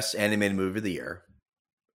the best animated movie of the year.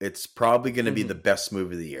 It's probably going to be the best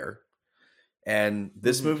movie of the year. And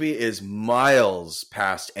this movie is miles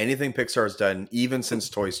past anything Pixar's done, even since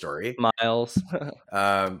Toy Story. Miles.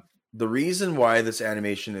 The reason why this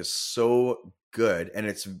animation is so good, and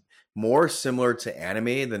it's more similar to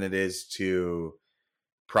anime than it is to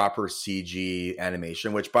proper CG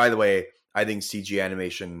animation, which, by the way, I think CG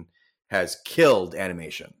animation has killed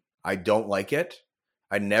animation. I don't like it.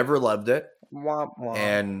 I never loved it. Womp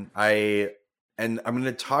womp. And I'm going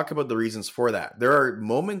to talk about the reasons for that. There are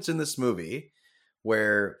moments in this movie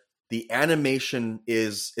where the animation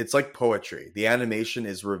it's like poetry. The animation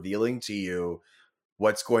is revealing to you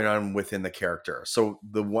what's going on within the character. So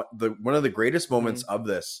one of the greatest moments of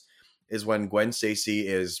this is when Gwen Stacy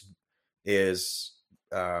has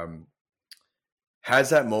that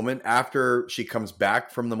moment after she comes back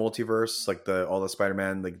from the multiverse, like all the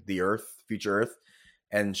Spider-Man, like the future Earth.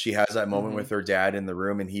 And she has that moment with her dad in the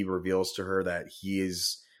room, and he reveals to her that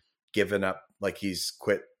he's given up, like he's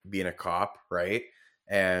quit being a cop, right?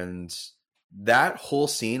 And that whole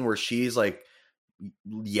scene where she's like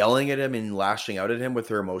yelling at him and lashing out at him with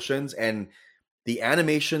her emotions, and the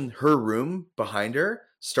animation, her room behind her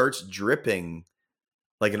starts dripping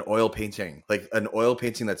like an oil painting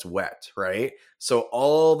that's wet, right? So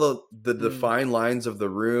all the defined lines of the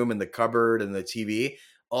room and the cupboard and the TV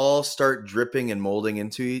all start dripping and molding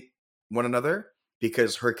into one another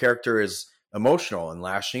because her character is emotional and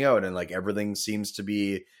lashing out, and like everything seems to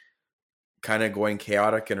be kind of going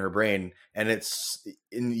chaotic in her brain. And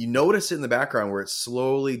you notice it in the background where it's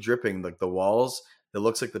slowly dripping, like the walls, it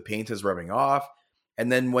looks like the paint is rubbing off. And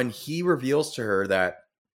then when he reveals to her that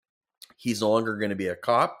he's no longer going to be a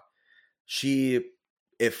cop,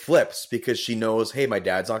 it flips because she knows, hey, my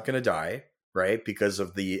dad's not going to die, right? Because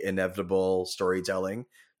of the inevitable storytelling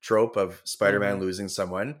trope of Spider-Man losing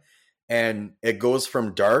someone. And it goes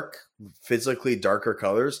from physically darker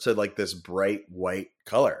colors to like this bright white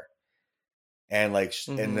color. And like,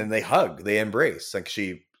 and then they hug, they embrace. Like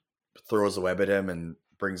she throws a web at him and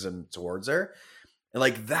brings him towards her. And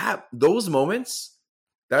like those moments,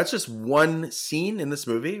 that's just one scene in this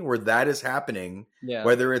movie where that is happening,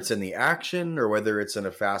 whether it's in the action or whether it's in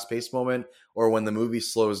a fast-paced moment or when the movie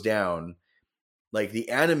slows down. Like the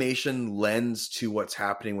animation lends to what's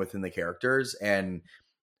happening within the characters. And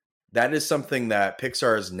that is something that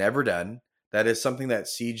Pixar has never done. That is something that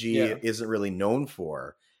CG isn't really known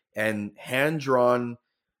for. And hand-drawn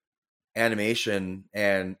animation,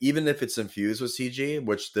 and even if it's infused with CG,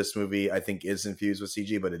 which this movie I think is infused with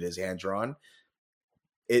CG, but it is hand-drawn,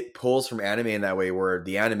 it pulls from anime in that way where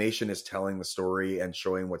the animation is telling the story and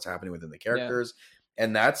showing what's happening within the characters.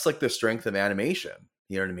 And that's like the strength of animation.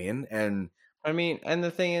 You know what I mean? And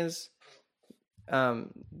the thing is,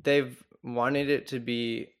 they've wanted it to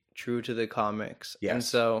be true to the comics. Yes. And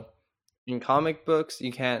so in comic books,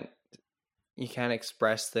 you can't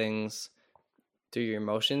express things through your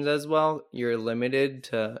emotions as well. You're limited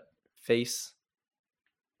to face.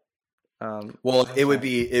 It would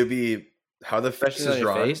be how the face is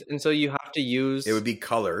drawn, face, and so you have to use. It would be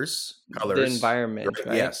colors, the environment,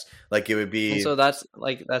 right? Yes, like it would be. And so that's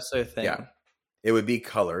their thing. Yeah, it would be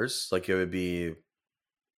colors. Like it would be.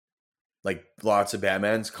 Like lots of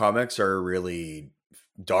Batman's comics are really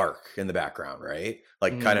dark in the background, right?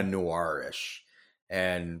 Like kind of noirish,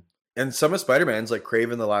 and some of Spider-Man's like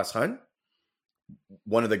Kraven the Last Hunt.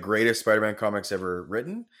 one of the greatest Spider-Man comics ever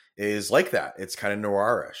written is like that. It's kind of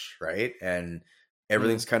noirish, right? And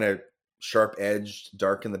everything's kind of sharp-edged,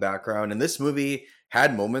 dark in the background. And this movie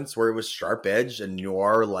had moments where it was sharp-edged and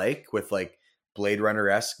noir-like, with like Blade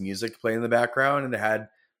Runner-esque music playing in the background, and it had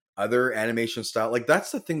other animation style. Like,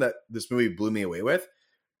 that's the thing that this movie blew me away with.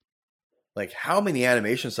 Like, how many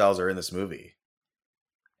animation styles are in this movie?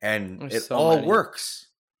 And There's it so all many. works.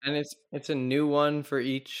 And it's a new one for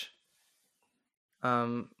each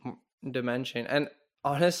dimension. And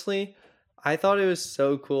honestly, I thought it was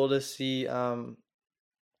so cool to see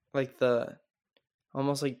like the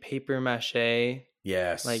almost like paper mache,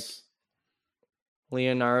 Yes. like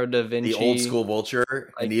Leonardo da Vinci, the old school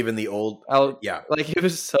Vulture, and even the old yeah. Like, it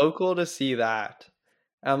was so cool to see that.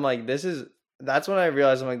 I'm like, that's when I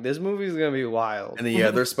realized, I'm like, this movie is gonna be wild. And the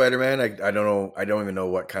other Spider-Man, I don't know, I don't even know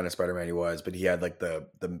what kind of Spider-Man he was, but he had like the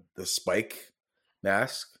spike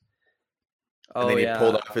mask. And then he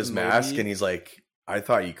pulled off his mask, and he's like, I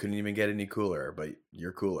thought you couldn't even get any cooler, but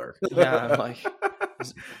you're cooler. Yeah, I'm like,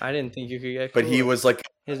 I didn't think you could get cooler. But he was like,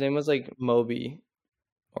 his name was like Moby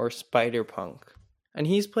or Spider-Punk. And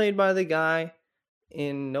he's played by the guy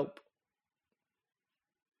in Nope.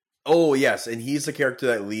 Oh yes, and he's the character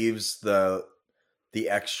that leaves the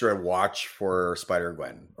extra watch for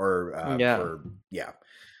Spider-Gwen, or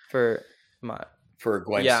for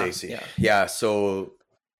Gwen Stacy. Yeah. So,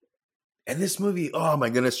 and this movie, oh my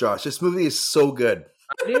goodness, Josh, this movie is so good.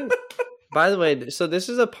 By the way, so this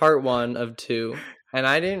is a part 1 of 2, and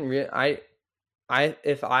I didn't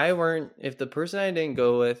if the person I didn't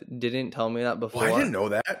go with didn't tell me that before, I didn't know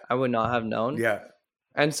that. I would not have known. Yeah.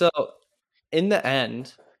 And so in the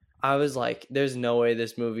end, I was like, there's no way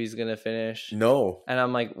this movie's gonna finish. No. And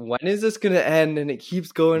I'm like, when is this gonna end? And it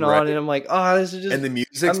keeps going on, and I'm like, oh, this is just, and the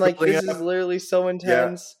music's I'm like, this is literally so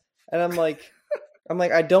intense. Yeah. And I'm like,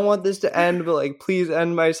 I don't want this to end, but like, please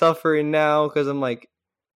end my suffering now, because I'm like,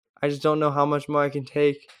 I just don't know how much more I can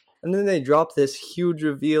take. And then they drop this huge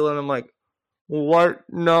reveal, and I'm like, what?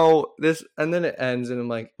 No, this, and then it ends, and I'm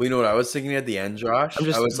like, well, you know what I was thinking at the end, Josh? I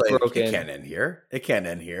was broken. It can't end here. It can't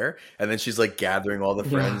end here. And then she's like gathering all the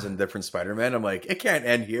friends and different Spider-Man. I'm like, it can't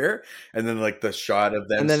end here. And then like the shot of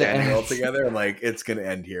them standing all together, I'm like, it's gonna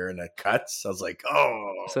end here, and it cuts. I was like,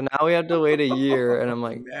 oh. So now we have to wait a year, and I'm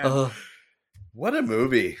like, oh. What a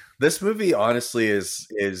movie! This movie honestly is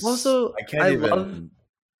also, I can't even.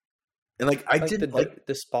 And like, I did like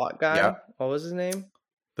the Spot guy. Yeah. What was his name?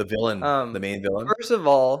 The villain, the main villain. First of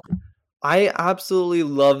all, I absolutely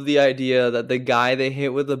love the idea that the guy they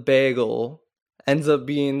hit with a bagel ends up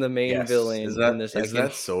being the main villain in this. Isn't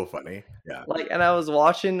that so funny? Yeah. Like, and I was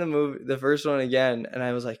watching the movie, the first one again, and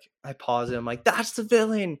I was like, I paused it. I'm like, that's the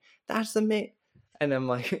villain. That's the main. And I'm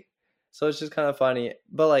like, so it's just kind of funny.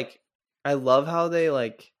 But like, I love how they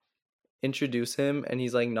like introduce him, and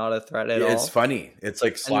he's like not a threat at all. It's funny. It's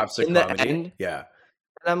like slapstick comedy. The end, and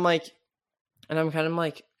I'm like, and I'm kind of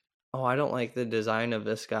like, oh, I don't like the design of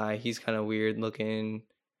this guy. He's kind of weird looking.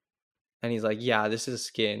 And he's like, yeah, this is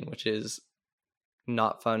skin, which is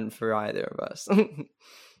not fun for either of us.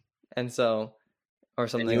 And so, or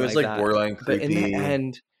something like that. He was like borderline creepy. But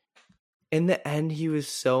in the end, he was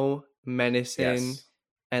so menacing. Yes.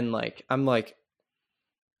 And like, I'm like,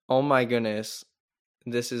 oh my goodness,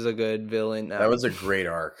 this is a good villain now. That was a great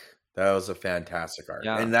arc. That was a fantastic arc.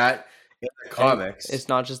 Yeah. And that, in the comics, and it's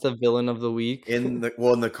not just the villain of the week. In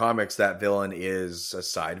the comics, that villain is a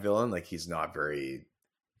side villain. Like, he's not very,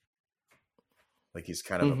 like, he's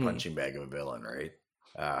kind of a punching bag of a villain, right?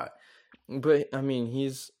 But I mean,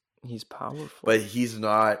 he's powerful. But he's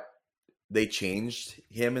not. They changed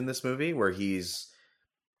him in this movie where he's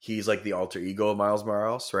like the alter ego of Miles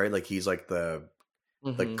Morales, right? Like, he's like the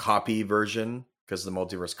copy version, because the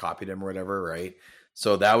multiverse copied him or whatever, right?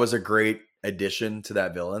 So that was a great addition to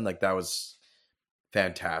that villain. Like, that was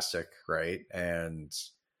fantastic, right? And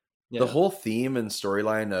the whole theme and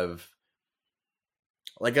storyline of,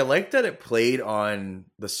 like, I like that it played on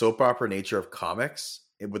the soap opera nature of comics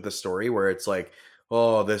with the story, where it's like,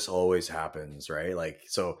 oh, this always happens, right? Like,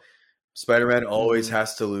 so Spider-Man always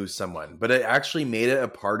has to lose someone, but it actually made it a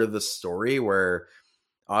part of the story where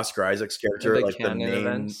Oscar Isaac's character, like the main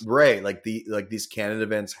events. Right, like these canon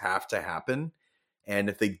events have to happen. And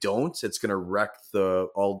if they don't, it's going to wreck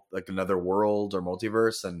like another world or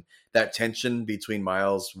multiverse. And that tension between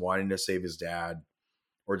Miles wanting to save his dad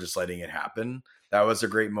or just letting it happen, that was a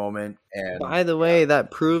great moment. And by the way,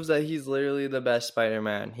 that proves that he's literally the best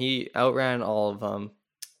Spider-Man. He outran all of them.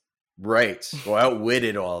 Right. Well,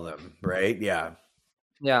 outwitted all of them. Right. Yeah.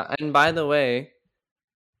 Yeah. And by the way,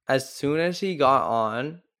 as soon as he got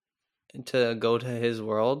on to go to his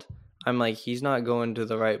world, I'm like, he's not going to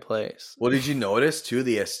the right place. Well, did you notice too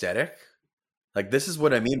the aesthetic? Like this is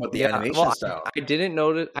what I mean about the Yeah, animation well, style. I didn't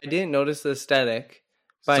notice. I didn't notice the aesthetic,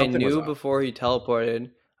 but I Something was knew off. before he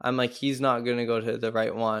teleported. I'm like, he's not gonna go to the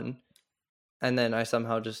right one, and then I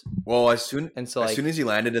somehow just Well, as soon and so as like, soon as he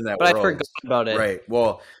landed in that but I world, forgot about it right?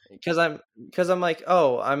 Well, because I'm like,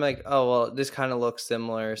 oh well, this kind of looks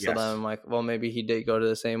similar. So then yes. I'm like, well, maybe he did go to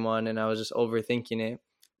the same one, and I was just overthinking it.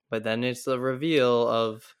 But then it's the reveal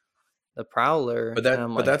of the Prowler, But and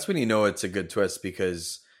I'm like, that's when you know it's a good twist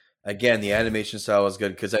because again, the animation style was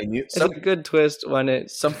good because I knew it's a good twist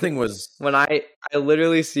something was when I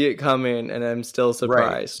literally see it coming, and I'm still right,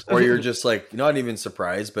 surprised. or you're just like not even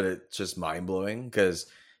surprised, but it's just mind blowing because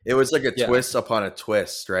it was like a Yeah. twist upon a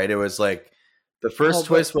twist, right? It was like the first Oh,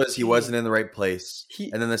 twist but was he wasn't in the right place,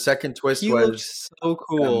 he and then the second twist he was looks so that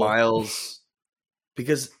cool. Miles.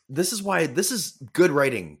 Because this is why this is good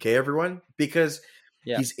writing, okay, everyone? Because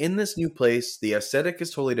Yeah. he's in this new place, the aesthetic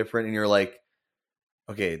is totally different, and you're like,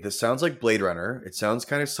 okay, this sounds like Blade Runner. It sounds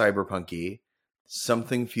kind of cyberpunky.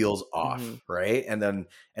 Something feels off, Mhm. right? And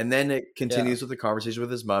then it continues with the conversation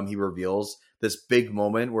with his mom. He reveals this big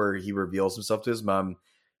moment where he reveals himself to his mom,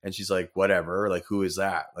 and she's like, "Whatever, like who is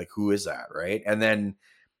that? Like who is that?" Right? And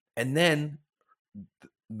then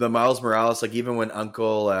the Miles Morales, like even when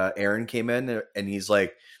Uncle Aaron came in, and he's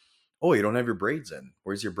like, "Oh, you don't have your braids in.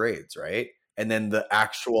 Where's your braids?" Right? And then the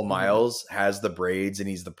actual Mhm. Miles has the braids, and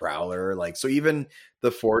he's the Prowler. Like so, even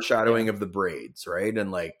the foreshadowing of the braids, right?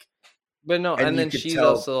 And like, But no, and and you then could she's tell,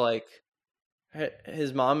 also like,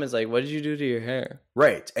 his mom is like, "What did you do to your hair?"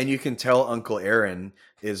 right? And you can tell Uncle Aaron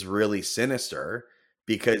is really sinister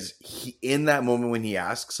because he, in that moment when he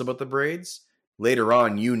asks about the braids, later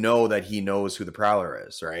on, you know that he knows who the Prowler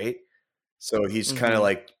is, right? So he's kind of Mhm.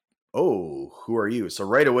 like, "Oh, who are you?" So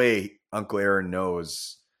right away, Uncle Aaron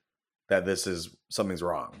knows that this is something's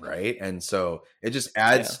wrong, right? And so it just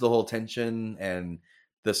adds Yeah. to the whole tension and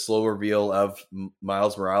the slow reveal of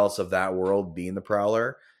Miles Morales of that world being the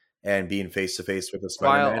Prowler and being face to face with the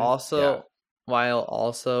While Spider-Man. Yeah. also,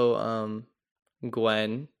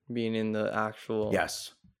 Gwen being in the actual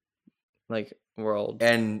Yes. like world,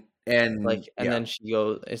 And like, and yeah. then she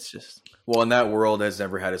goes. It's just. Well, and that world has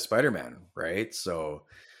never had a Spider-Man, right? So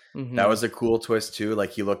that Mhm. was a cool twist too.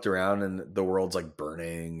 Like he looked around and the world's like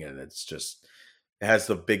burning and it's just it has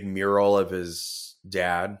the big mural of his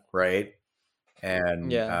dad, right?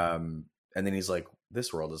 Yeah. And then he's like,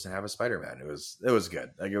 this world doesn't have a Spider-Man. It was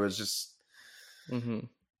good. Like it was just Mhm.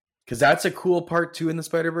 because that's a cool part too in the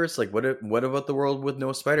Spider-Verse. Like what about the world with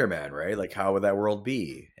no Spider-Man, right? Like how would that world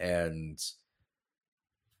be? And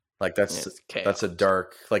like It's that's a chaos.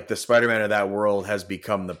 dark like the Spider-Man of that world has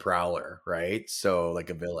become the Prowler, right? So like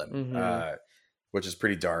a villain. Mhm. Which is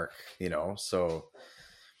pretty dark, you know. So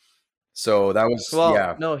that was Well,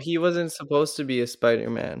 yeah. no, he wasn't supposed to be a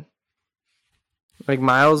Spider-Man. Like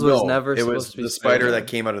Miles was No, never it supposed was to be the spider that Spider-Man.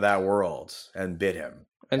 came out of that world and bit him.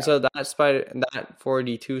 And Yeah. so that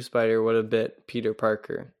 42 spider would have bit Peter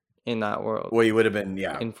Parker in that world Well, you would have been in you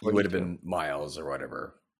would have 42. been Miles or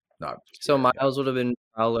whatever. Not So Peter. Yeah. Miles would have been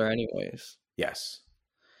Prowler anyways. Yes.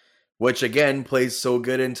 Which again plays so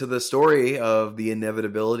good into the story of the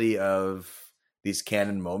inevitability of these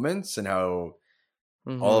canon moments and how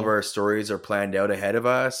all of Mhm. our stories are planned out ahead of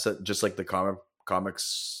us, just like the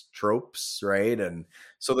comics tropes, right? And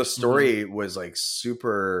so the Mhm. story was like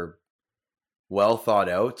super well thought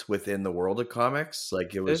out within the world of comics.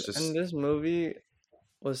 Like it was just This movie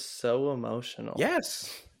was so emotional.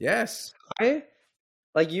 yes, yes, I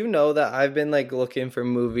like that I've been like looking for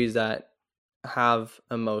movies that have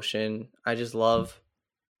emotion. I just love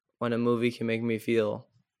when a movie can make me feel.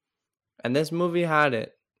 And this movie had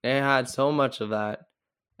it. It had so much of that.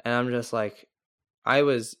 And I'm just like, I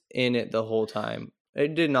was in it the whole time.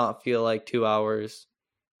 It did not feel like 2 hours.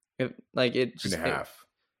 two and a It half.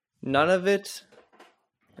 none of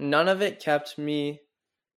it kept me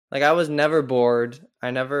like I was never bored.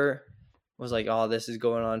 I never was like, oh, this is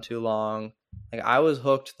going on too long. Like I was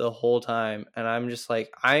hooked the whole time, and I'm just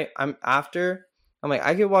like, I'm like,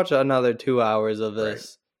 I could watch another 2 hours of Right.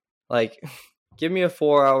 this. Like, give me a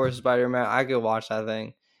 4 hour Spider-Man. I could watch that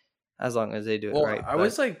thing as long as they do it Well, right. I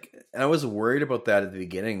was like, I was worried about that at the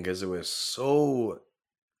beginning because it was so.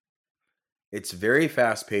 It's very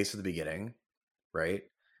fast paced at the beginning, right?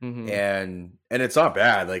 Mm-hmm. And it's not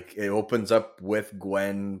bad. Like it opens up with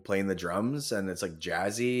Gwen playing the drums, and it's like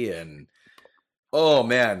jazzy and oh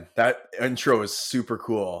man, that intro is super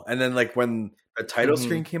cool. And then like when the title Mm-hmm.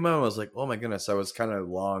 screen came out, I was like, oh my goodness, I was kind of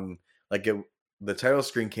long. Like the title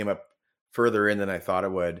screen came up further in than I thought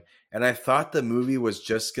it would, and I thought the movie was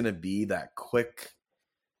just gonna be that quick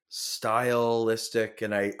stylistic,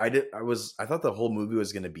 and I thought the whole movie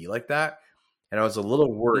was going to be like that, and I was a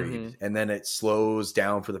little worried, and then it slows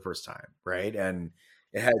down for the first time, right? And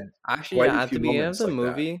it had Actually, quite yeah, a at few the beginning of moments the like that.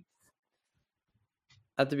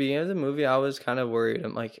 movie, I was kind of worried.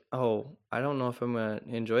 I'm like, oh, I don't know if I'm gonna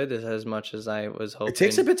enjoy this as much as I was It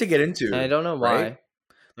takes a hoping, bit to get and I into, don't know right? why,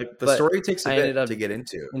 Like the but story takes a I ended bit up to get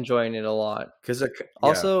into enjoying it a lot. because yeah,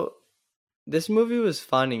 Also, this movie was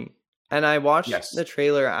funny, and I watched yes, the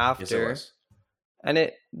trailer yes, it after, was.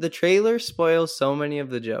 and the trailer spoils so many of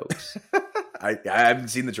the jokes. I haven't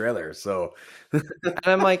seen the trailer, so And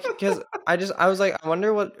I'm like, because I was like, I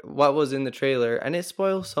wonder what was in the trailer, and it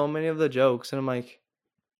spoils so many of the jokes, and I'm like,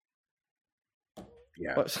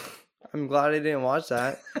 yeah, what? I'm glad I didn't watch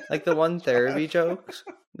that. Like the one therapy jokes,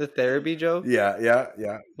 the therapy joke. yeah.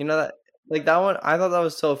 You know that, like that one. I thought that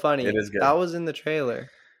was so funny. It is good. That was in the trailer.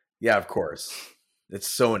 Yeah, of course. It's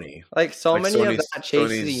Sony. Like so Like many of that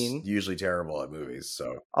chase Sony's scene. usually terrible at movies,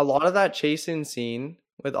 so A lot of that chasing scene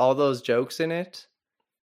with all those jokes in it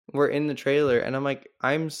were in the trailer, and I'm like,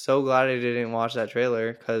 I'm so glad I didn't watch that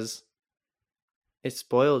trailer because it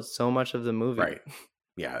spoiled so much of the movie. right.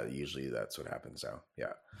 Yeah, usually that's what happens now.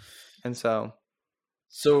 Yeah. And so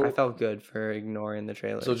So I felt good for ignoring the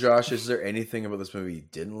trailer. So Josh, is there anything about this movie you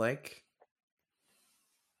didn't like?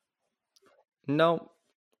 No,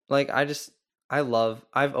 like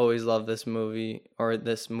I've always loved this movie or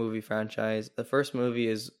this movie franchise. The first movie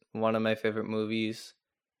is one of my favorite movies.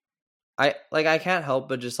 I can't help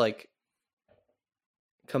but just like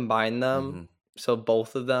combine them. Mhm. So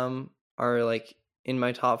both of them are like in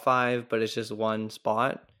my top 5, but it's just one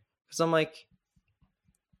spot. Cuz I'm like,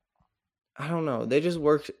 I don't know. They just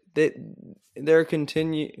work. They're a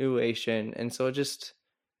continuation, and so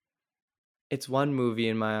it's one movie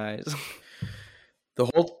in my eyes. The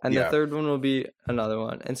whole And the third one will be another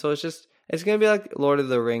one. And so it's gonna be like Lord of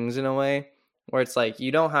the Rings in a way, where it's like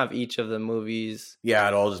you don't have each of the movies yeah,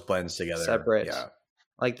 it all just blends together. separate. Yeah.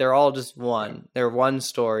 Like they're all just one. They're one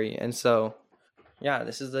story. And so yeah,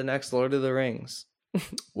 this is the next Lord of the Rings.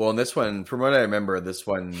 Well, in this one, from what I remember, this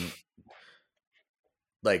one,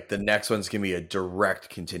 like the next one's gonna be a direct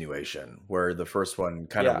continuation, where the first one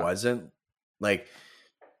kind of wasn't. Like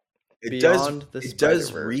it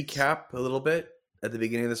does recap a little bit at the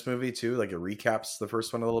beginning of this movie too. Like it recaps the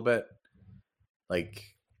first one a little bit. Like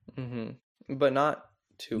but not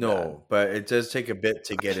too bad. But it does take a bit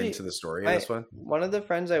to get into the story of this one. One of the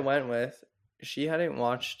friends I went with, she hadn't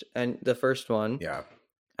watched the first one. Yeah.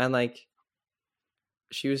 And like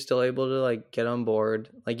she was still able to like get on board.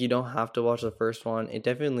 Like you don't have to watch the first one.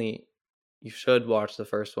 You should watch the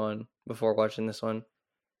first one before watching this one.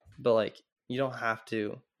 But like you don't have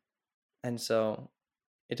to. And so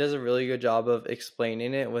it does a really good job of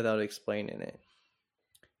explaining it without explaining it.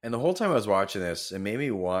 And the whole time I was watching this, it made me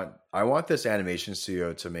I want this animation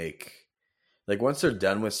studio to make, like once they're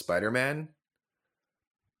done with Spider-Man,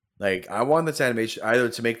 like I want this animation either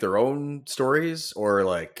to make their own stories or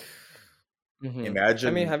like imagine.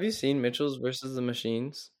 I mean, have you seen Mitchell's versus the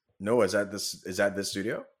Machines? No, is that this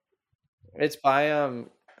studio? It's by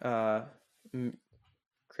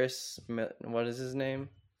Chris, what is his name?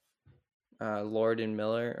 Lord and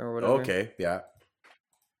Miller or whatever. Okay, yeah.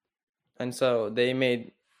 And so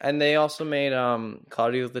they also made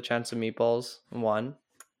Cloudy with a Chance of Meatballs 1.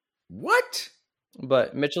 What?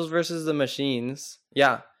 But Mitchell's versus the Machines,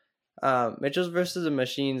 yeah. Mitchell's versus the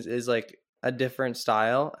Machines is like a different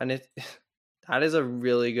style, and that is a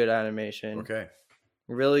really good animation. Okay.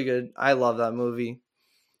 Really good. I love that movie.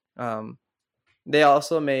 They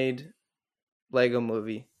also made Lego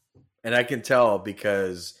Movie. And I can tell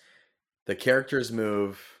because the characters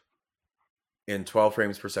move in 12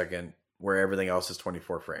 frames per second, where everything else is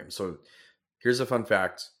 24 frames. So here's a fun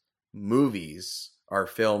fact. Movies are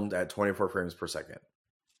filmed at 24 frames per second.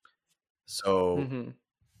 So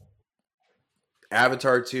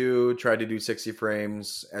Avatar 2 tried to do 60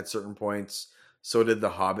 frames at certain points. So did the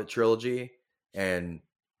Hobbit trilogy. And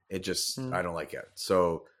it just, I don't like it.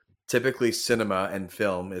 So typically cinema and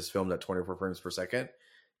film is filmed at 24 frames per second.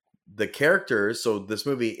 The characters, so this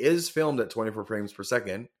movie is filmed at 24 frames per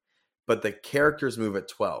second, but the characters move at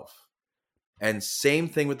 12. And same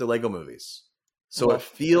thing with the Lego movies. So it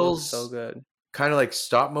feels so good. Kind of like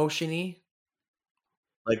stop motion-y.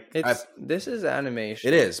 Like this is animation.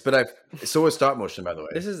 It is, but so is stop motion, by the way.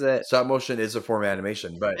 This is it. Stop motion is a form of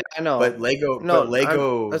animation, but yeah, I know. But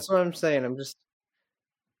Lego that's what I'm saying.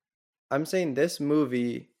 I'm saying this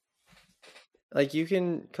movie, like you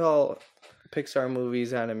can call Pixar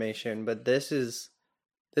movies animation, but this is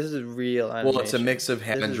real animation. Well, it's a mix of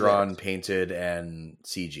hand drawn, painted, and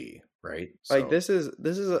CG, right? Like this is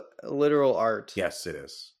a literal art. Yes, it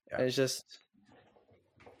is. Yeah. It's just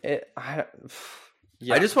yeah.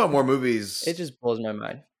 I just want more movies. It just blows my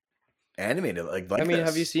mind. Animated like I mean, this.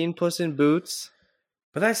 have you seen Puss in Boots?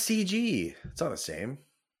 But that's CG. It's not the same.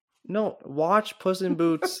 No, watch Puss in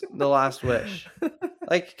Boots: The Last Wish.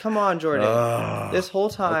 Like, come on, Jordan. This whole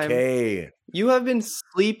time, you have been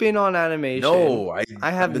sleeping on animation. No,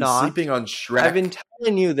 I have been not. sleeping on Shrek. I've been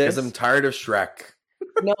telling you this because I'm tired of Shrek.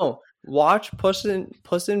 No, watch Puss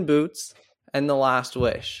in Boots and The Last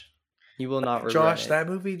Wish. You will not regret Josh, it. that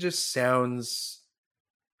movie just sounds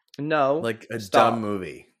like a dumb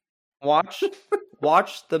movie. Watch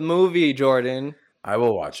the movie, Jordan. I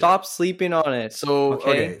will watch Stop sleeping on it. So,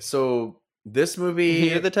 okay, so this movie...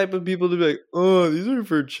 You're the type of people to be like, oh, these are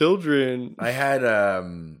for children. I had...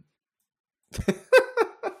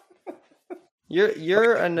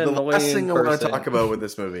 You're an annoying The last thing person. I want to talk about with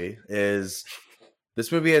this movie is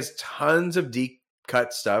this movie has tons of deep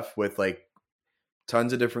cut stuff with like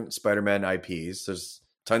tons of different Spider-Man IPs. There's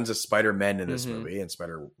tons of Spider-Men in this movie and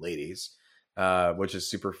Spider-Ladies. Which is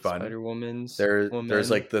super fun. Spider-Woman's.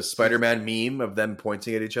 There's like the Spider-Man meme of them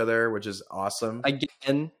pointing at each other, which is awesome.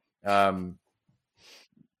 Again.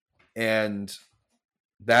 And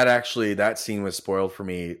that scene was spoiled for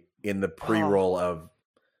me in the pre-roll of,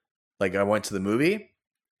 like, I went to the movie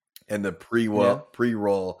and the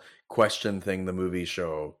pre-roll question thing, the movie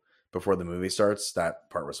show before the movie starts,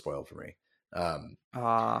 that part was spoiled for me.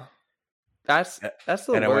 That's the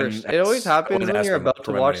worst. It always happens when you're about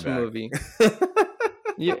to watch the movie.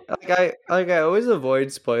 Yeah, I always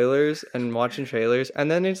avoid spoilers and watching trailers,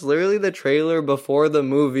 and then it's literally the trailer before the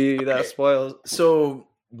movie that spoils. So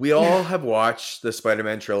we all have watched the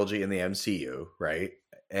Spider-Man trilogy in the MCU, right?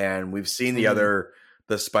 And we've seen the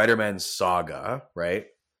Spider-Man saga, right?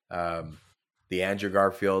 The Andrew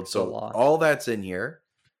Garfield. So all that's in here.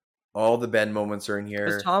 All the Ben moments are in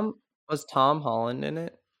here. Was Tom Holland in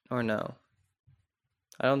it or no?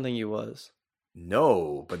 I don't think he was.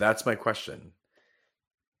 No, but that's my question.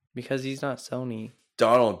 Because he's not Sony.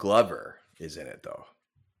 Donald Glover is in it, though.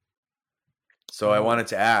 So I wanted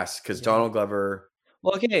to ask, because Donald Glover...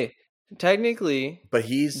 Well, okay, technically... But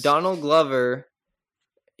he's... Donald Glover,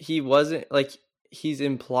 he wasn't... Like, he's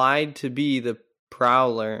implied to be the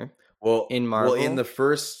Prowler in Marvel. Well, in the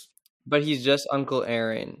first... But he's just Uncle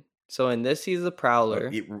Aaron. So in this, he's the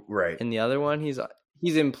Prowler. Right. In the other one, he's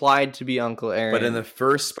implied to be Uncle Aaron. But in the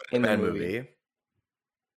first Spider-Man movie,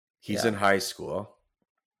 he's in high school.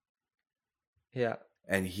 Yeah.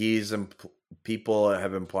 And people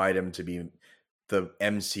have implied him to be the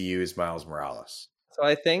MCU's Miles Morales. So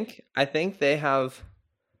I think they have...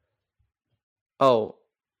 Oh.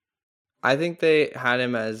 I think they had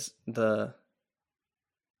him as the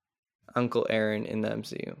Uncle Aaron in the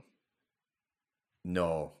MCU.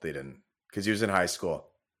 No, they didn't. Because he was in high school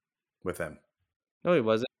with him. No, he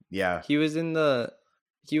wasn't. Yeah. He was in the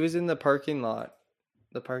parking lot,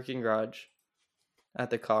 the parking garage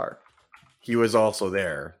at the car. He was also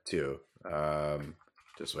there too.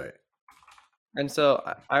 Just wait. And so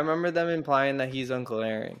I remember them implying that he's Uncle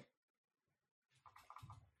Aaron.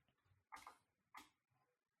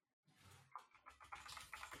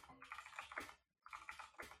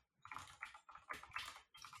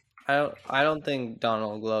 I don't think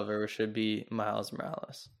Donald Glover should be Miles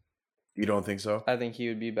Morales. You don't think so? I think he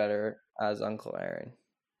would be better as Uncle Aaron.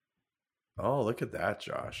 Oh, look at that,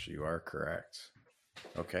 Josh. You are correct.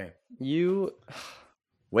 Okay.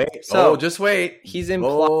 Wait. So, just wait. He's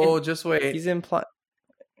implied. Oh, just wait. He's implied.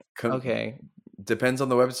 Okay. Depends on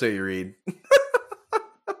the website you read.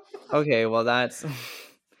 Okay, well that's...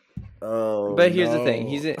 Oh, but here's the thing.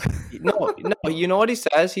 No, you know what he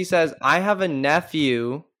says? He says, I have a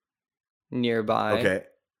nephew nearby. Okay.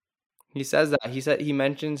 He says that. He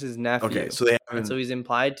mentions his nephew. Okay, so they haven't... So he's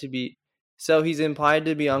implied to be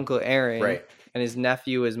Uncle Aaron. Right. And his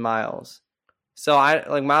nephew is Miles. So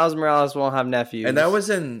Miles Morales won't have nephews. And that was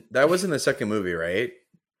in the second movie, right?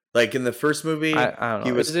 Like in the first movie, I don't know.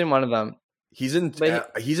 He was in one of them. He's in.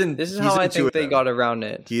 This is how I think they got around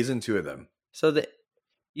it. He's in two of them. So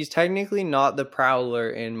he's technically not the Prowler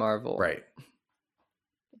in Marvel, right?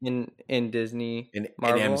 In Disney, in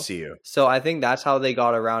Marvel. MCU. So I think that's how they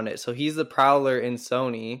got around it. So he's the Prowler in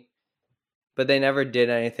Sony, but they never did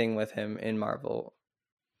anything with him in Marvel.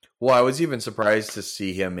 Well, I was even surprised to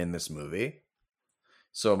see him in this movie.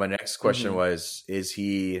 So my next question was, is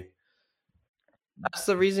he... That's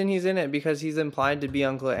the reason he's in it, because he's implied to be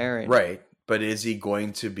Uncle Aaron. Right. But is he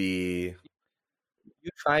going to be... You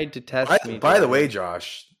tried to test me. By the way,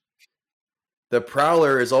 Josh, the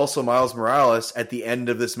Prowler is also Miles Morales at the end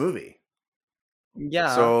of this movie.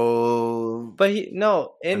 Yeah. So... But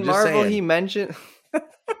in Marvel, he mentions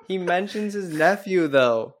his nephew,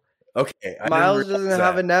 though. Okay, I didn't Miles realize doesn't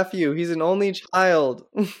have a that. nephew. He's an only child.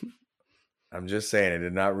 I'm just saying, I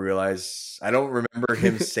did not realize. I don't remember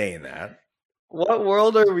him saying that. What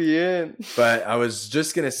world are we in? But I was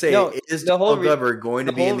just gonna say, No, is the whole Donald Glover going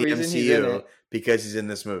to the be in whole the reason he's in MCU it. because he's in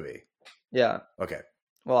this movie? Yeah. Okay.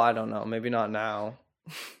 Well, I don't know. Maybe not now.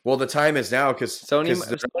 Well, the time is now because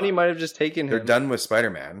Sony might have just taken they're him. done with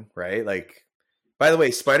Spider-Man, right? Like, by the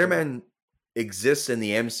way, Spider-Man exists in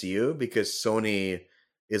the MCU because Sony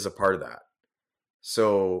is a part of that.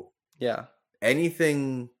 So Yeah.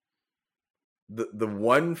 anything, the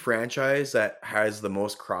one franchise that has the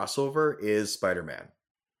most crossover is Spider-Man.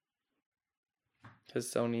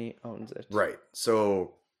 Because Sony owns it. Right.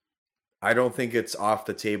 So I don't think it's off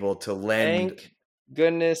the table to lend. Thank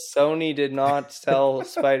goodness Sony did not sell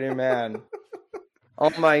Spider-Man.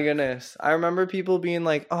 Oh my goodness. I remember people being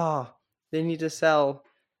like, oh, they need to sell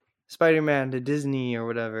Spider-Man to Disney or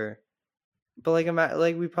whatever. But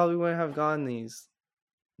like we probably wouldn't have gotten these.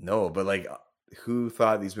 No, but like, who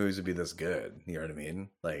thought these movies would be this good? You know what I mean?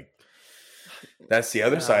 Like, that's the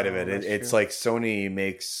other side of it. It's true. like Sony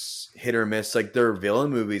makes hit or miss. Like their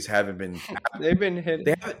villain movies haven't been. They've been hit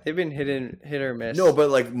or miss. No, but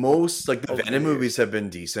like most, like the over Venom the years. movies have been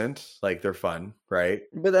decent. Like they're fun, right?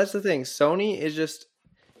 But that's the thing. Sony is just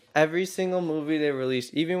every single movie they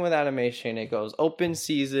release, even with animation, it goes open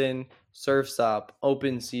season, Surf's Up,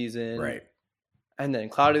 open season, Right. and then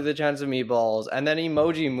Cloudy the Chance of Meatballs, and then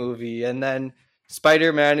Emoji Movie, and then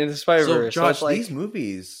Spider-Man in the Spider-Verse. So Josh, it's like these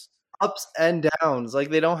movies. ups and downs. Like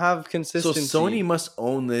they don't have So consistency. Sony must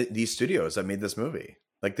own these studios that made this movie.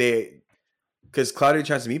 Like because Cloudy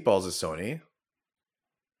Chance of Meatballs is Sony.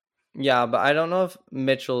 Yeah, but I don't know if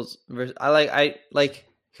Mitchell's. I like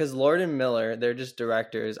because Lord and Miller, they're just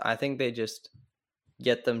directors. I think they just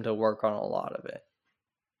get them to work on a lot of it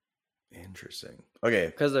Interesting. Okay,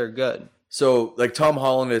 because they're good. so like Tom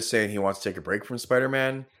Holland is saying he wants to take a break from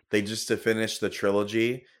Spider-Man. They just to finish the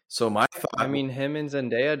trilogy. So my thought, I mean, him and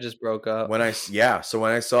Zendaya just broke up. when I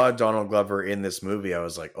saw Donald Glover in this movie, I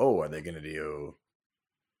was like, oh, are they going to do?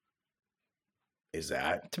 Is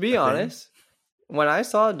that To be honest, when I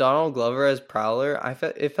saw Donald Glover as Prowler,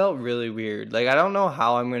 it felt really weird. Like I don't know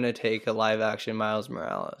how I'm gonna take a live action Miles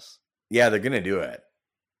Morales. Yeah, they're going to do it.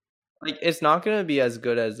 Like it's not gonna be as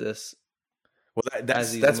good as this. Well,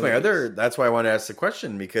 As these that's my other. movies. That's why I want to ask the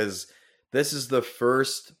question, because this is the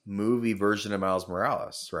first movie version of Miles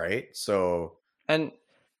Morales, right? So And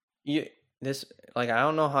I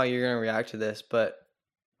don't know how you're gonna react to this, but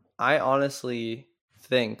I honestly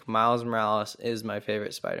think Miles Morales is my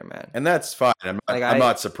favorite Spider-Man. and that's fine. I'm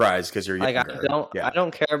not surprised because you're Like younger. I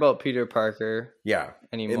don't care about Peter Parker Yeah.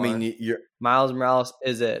 anymore. I mean, you're. Miles Morales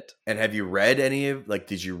is it. And have you read any of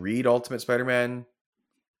did you read Ultimate Spider-Man?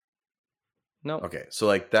 No. Okay, so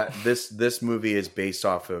like that this movie is based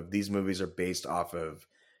off of these movies are based off of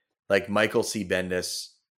like Michael C. Bendis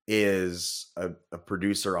is a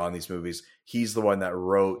producer on these movies. He's the one that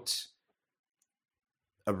wrote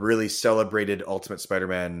a really celebrated Ultimate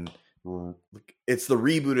Spider-Man. It's the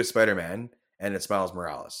reboot of Spider-Man, and it's Miles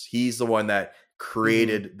Morales. He's the one that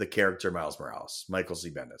created the character Miles Morales, Michael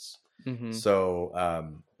C. Bendis. Mm-hmm.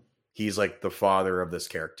 So he's like the father of this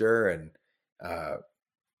character, and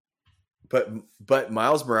but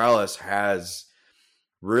Miles Morales has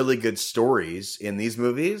really good stories in these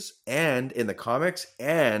movies and in the comics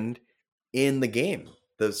and in the game,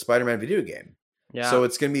 the Spider-Man video game. Yeah. So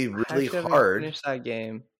it's going to be really hard. Finish that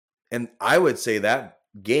game. And I would say that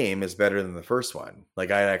game is better than the first one.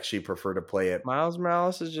 Like I actually prefer to play it. Miles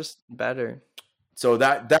Morales is just better. So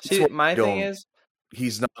that's what my thing is,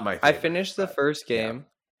 he's not my favorite. I finished the first game.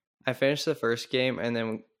 Yeah. I finished the first game and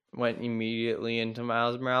then went immediately into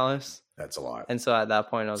Miles Morales. That's a lot. And so at that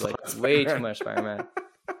point I was like, way too much Spider-Man.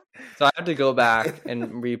 So I had to go back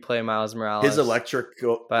and replay Miles Morales. His electric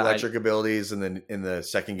abilities in the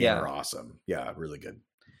second game are awesome. Yeah, really good.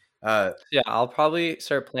 Yeah, I'll probably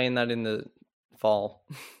start playing that in the fall.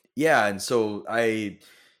 Yeah, and so I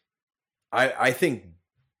think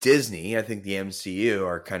Disney, I think the MCU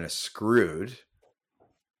are kind of screwed.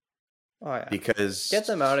 Oh yeah, because get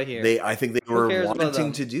them out of here. I think they were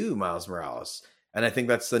wanting to do Miles Morales, and I think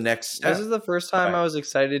that's the next step. This is the first time I was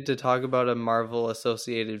excited to talk about a Marvel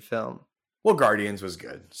associated film. Well, Guardians was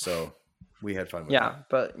good, so we had fun with that.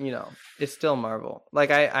 But it's still Marvel.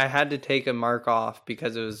 Like I had to take a mark off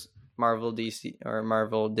because it was Marvel DC or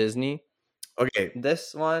Marvel Disney. Okay.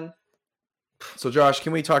 This one. So Josh,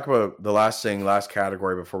 can we talk about the last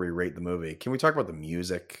category before we rate the movie? Can we talk about the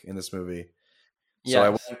music in this movie?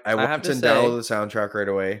 Yeah. So I went and downloaded the soundtrack right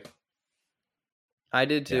away. I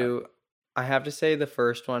did too. Yeah. I have to say the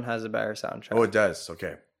first one has a better soundtrack. Oh, it does.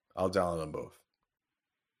 Okay. I'll download them both.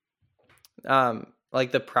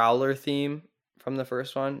 Like the Prowler theme from the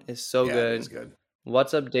first one is so good. It's good.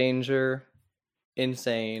 What's Up Danger,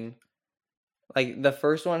 insane. Like the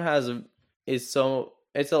first one it's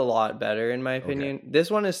a lot better in my opinion. Okay.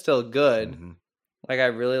 This one is still good. Mm-hmm. Like I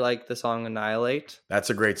really like the song Annihilate. That's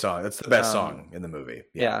a great song. That's the best song in the movie.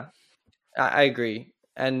 Yeah. I agree.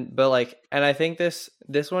 And I think this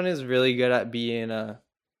one is really good at being like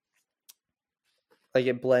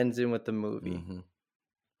it blends in with the movie. Mm-hmm.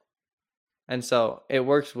 And so it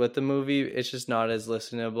works with the movie. It's just not as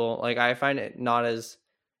listenable. Like I find it not as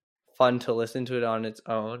fun to listen to it on its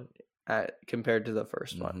own compared to the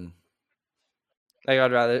first one. Like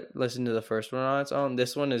I'd rather listen to the first one on its own.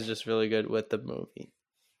 This one is just really good with the movie.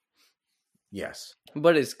 Yes.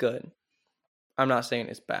 But it's good. I'm not saying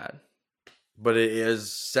it's bad. But it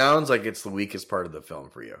sounds like it's the weakest part of the film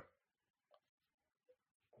for you.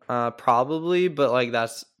 Probably, but like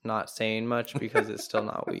that's not saying much because it's still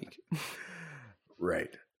not weak.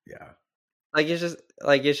 Right. Yeah. Like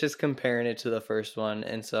it's just comparing it to the first one,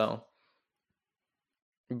 and so.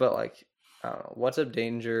 But like, I don't know. What's Up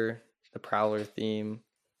Danger, the Prowler theme.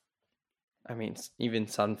 I mean, even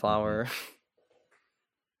Sunflower.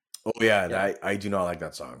 Oh yeah. I do not like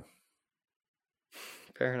that song.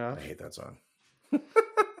 Fair enough. I hate that song.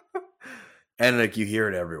 And like you hear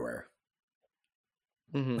it everywhere.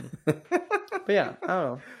 Mm-hmm. But yeah, I don't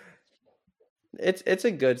know. It's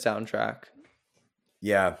a good soundtrack.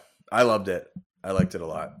 Yeah, I loved it. I liked it a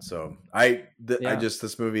lot. So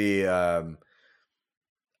this movie.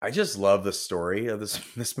 I just love the story of this.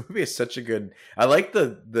 This movie is such a good. I like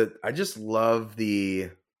I just love the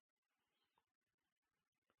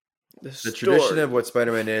tradition of what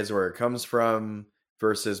Spider-Man is, where it comes from,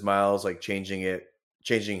 versus Miles like changing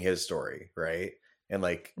his story, right? And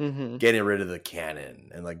like getting rid of the canon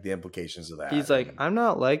and like the implications of that. He's like, I'm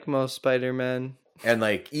not like most Spider-Men. And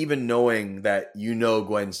like even knowing that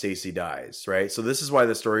Gwen Stacy dies, right? So this is why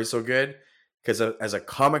the story is so good, because as a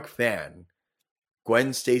comic fan,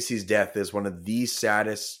 Gwen Stacy's death is one of the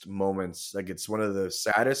saddest moments. Like it's one of the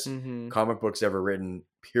saddest comic books ever written,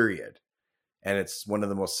 period. And it's one of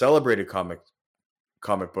the most celebrated comic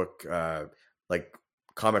book like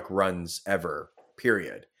comic runs ever,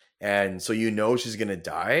 period. And so she's gonna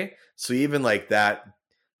die. So even like that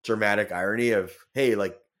dramatic irony of, hey,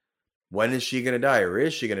 like when is she gonna die, or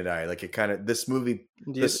is she gonna die? Like it kind of this movie,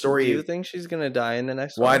 the story. Do you think she's gonna die in the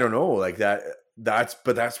next one? Well, I don't know. Like that.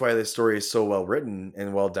 That's why this story is so well written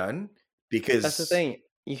and well done. Because that's the thing.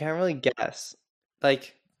 You can't really guess.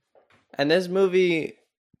 Like, and this movie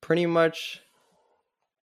pretty much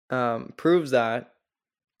proves that.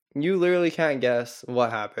 You literally can't guess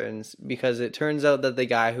what happens, because it turns out that the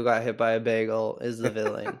guy who got hit by a bagel is the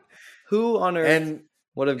villain. Who on earth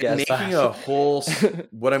would have guessed making that? A whole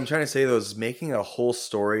what I'm trying to say though is making a whole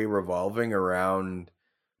story revolving around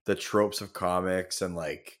the tropes of comics and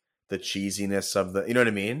like the cheesiness of the, you know what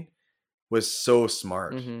I mean, was so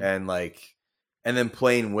smart. And like, and then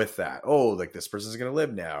playing with that. Oh, like this person's gonna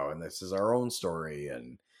live now, and this is our own story,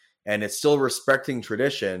 and it's still respecting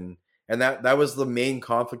tradition. And that was the main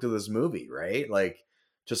conflict of this movie, right? Like,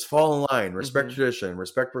 just fall in line, respect tradition,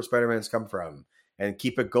 respect where Spider-Man's come from, and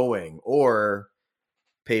keep it going, or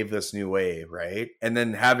pave this new way, right? And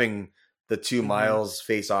then having the two Miles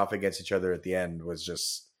face off against each other at the end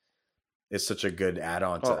is such a good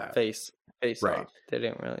add-on to that. Face right. Off. They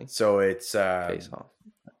didn't really. So it's face off.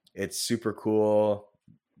 It's super cool.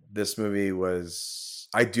 This movie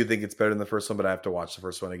I do think it's better than the first one, but I have to watch the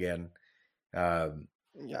first one again.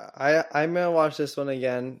 Yeah, I'm gonna watch this one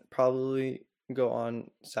again. Probably go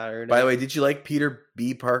on Saturday. By the way, did you like Peter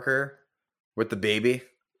B. Parker with the baby?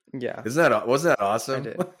 Yeah, wasn't that awesome? I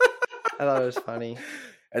did. I thought it was funny.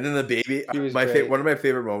 And then the baby, one of my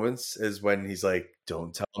favorite moments is when he's like,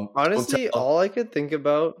 "Don't tell him." Honestly, all I could think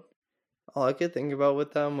about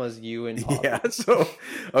with them was you and Tommy. Yeah. So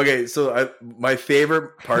okay, my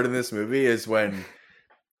favorite part of this movie is when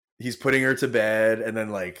he's putting her to bed, and then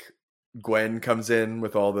like Gwen comes in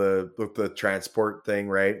with all the transport thing,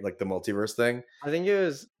 right? Like the multiverse thing. I think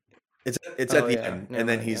it's at the end, and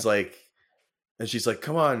then he's like, and she's like,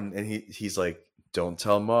 "Come on," and he's like, "Don't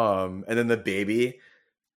tell Mom." And then the baby,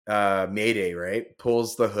 Mayday, right,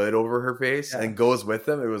 pulls the hood over her face and goes with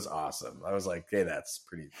them. It was awesome. I was like, "Hey, that's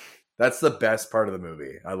the best part of the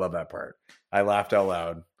movie." I love that part. I laughed out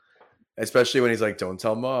loud, especially when he's like, "Don't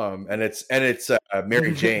tell Mom," and it's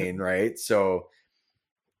Mary Jane, right? So.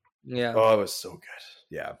 Yeah. Oh, it was so good.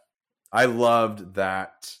 Yeah. I loved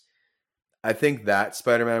that. I think that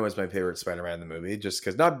Spider-Man was my favorite Spider-Man in the movie, just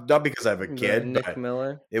because not because I have a kid, Nick but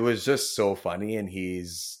Miller. It was just so funny, and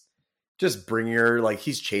he's just bringing her, like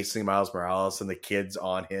he's chasing Miles Morales and the kids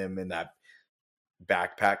on him in that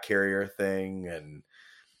backpack carrier thing, and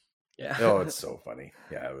Yeah. oh, it's so funny.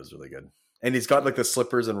 Yeah, it was really good. And he's got like the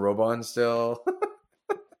slippers and robe on still.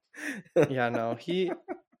 Yeah, no,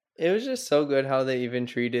 it was just so good how they even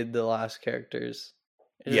treated the last characters.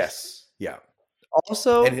 Yes. Yeah.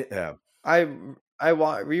 Also, And I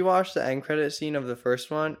rewatched the end credit scene of the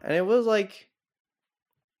first one, and it was like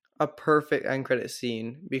a perfect end credit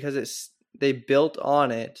scene because they built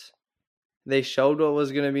on it. They showed what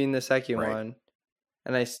was going to be in the second Right. one,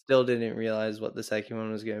 and I still didn't realize what the second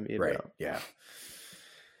one was going to be right. about. Yeah.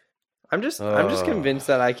 I'm just convinced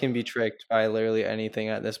that I can be tricked by literally anything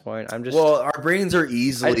at this point. Well, our brains are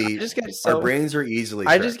easily. I just get so our brains are easily.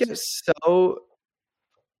 I just get so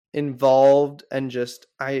involved and just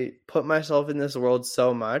I put myself in this world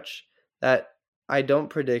so much that I don't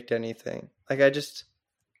predict anything. Like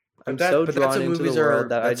I'm so drawn into the world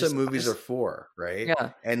that that's what movies are for, right? Yeah,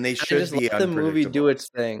 and they I should just be let the movie do its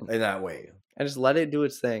thing in that way. I just let it do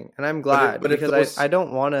its thing, and I'm glad but if because I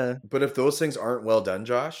don't want to. But if those things aren't well done,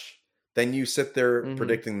 Josh, then you sit there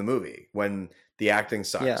predicting the movie when the acting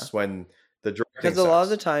sucks, when the directing sucks. Because a lot of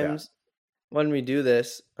the times when we do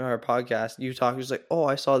this on our podcast, you talk just like, "Oh,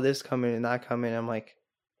 I saw this coming and that coming." I'm like,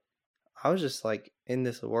 I was just like in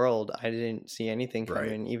this world, I didn't see anything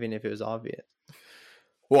coming, even if it was obvious.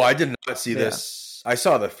 Well, I did not see this. I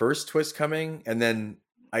saw the first twist coming, and then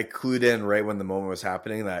I clued in right when the moment was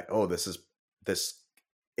happening that, oh, this.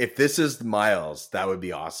 If this is Miles, that would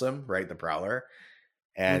be awesome, right? The Prowler,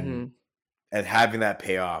 and having that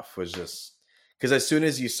payoff was just because as soon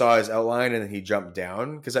as you saw his outline and he jumped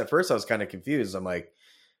down, because at first I was kind of confused. I'm like,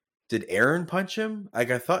 did Aaron punch him?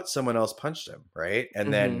 Like I thought someone else punched him, right?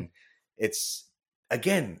 And then it's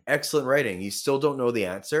again excellent writing. You still don't know the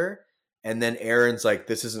answer, and then Aaron's like,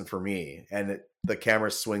 "This isn't for me," and the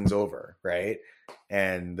camera swings over, right?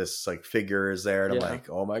 And this like figure is there, and I'm like,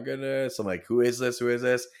 oh my goodness. I'm like, who is this? Who is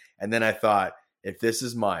this? And then I thought, if this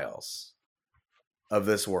is Miles of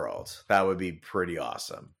this world, that would be pretty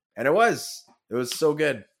awesome. And it was so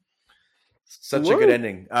good. Such a good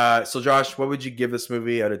ending. So Josh, what would you give this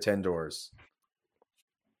movie out of 10 doors?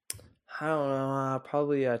 I don't know,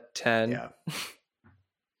 probably a 10. Yeah.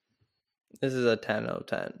 This is a 10 out of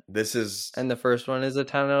 10. And the first one is a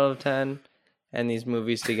 10 out of 10. And these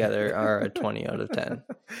movies together are a 20 out of 10.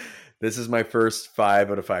 This is my first 5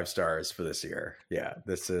 out of 5 stars for this year. Yeah,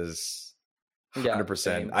 this is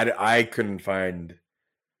 100%. I couldn't find.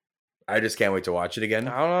 I just can't wait to watch it again.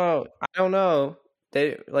 I don't know.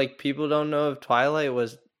 People don't know if Twilight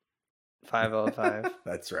was 5 out of 5.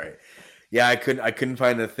 That's right. Yeah, I couldn't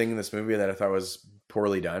find a thing in this movie that I thought was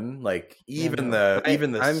poorly done. Like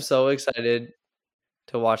I'm so excited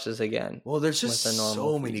to watch this again. Well, there's just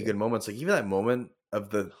so many good moments. Like even that moment of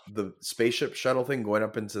the spaceship shuttle thing going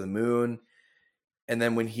up into the moon, and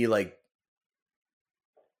then when he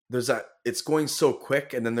there's that, it's going so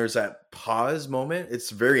quick, and then there's that pause moment. It's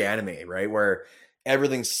very anime, right? Where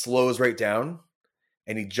everything slows right down,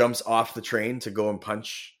 and he jumps off the train to go and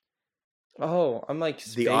punch. Oh, I'm like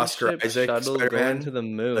the Oscar Isaac shuttle going to the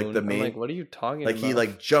moon. Like the main, I'm like, what are you talking about? He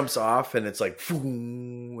jumps off, and it's like,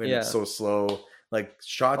 and it's so slow. Like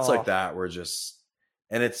shots like that were just,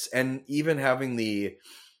 and even having the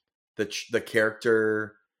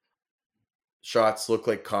character shots look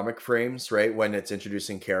like comic frames, right? When it's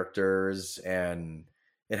introducing characters, and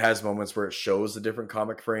it has moments where it shows the different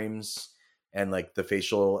comic frames and like the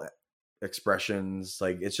facial expressions.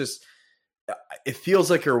 Like it's just, it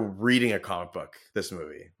feels like you're reading a comic book. This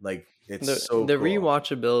movie, like it's the cool.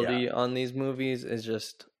 Rewatchability on these movies is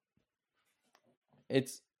just,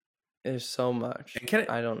 there's so much.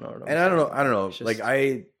 I don't know. I don't know. Just,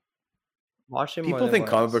 watch it. People think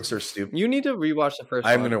comic books are stupid. You need to rewatch the first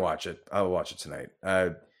one. I'm going to watch it. I'll watch it tonight.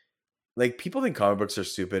 People think comic books are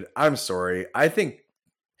stupid. I'm sorry. I think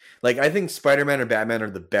Spider-Man and Batman are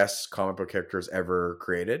the best comic book characters ever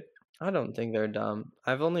created. I don't think they're dumb.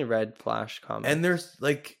 I've only read Flash comics. And there's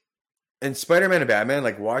and Spider-Man and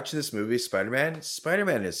Batman, watching this movie, Spider-Man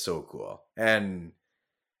is so cool. And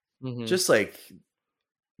just and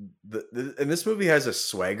this movie has a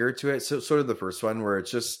swagger to it, so sort of the first one, where it's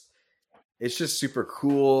just super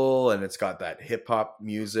cool, and it's got that hip hop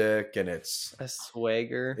music, and it's a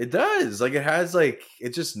swagger. It does, it has it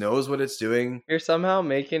just knows what it's doing. You're somehow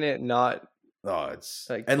making it not. Oh, it's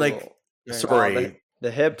and cool. Sorry, the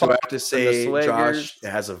hip hop. Do I have to say, Josh? It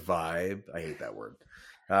has a vibe. I hate that word.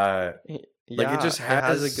 It just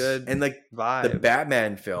has a good vibe. The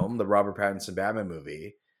Batman film, the Robert Pattinson Batman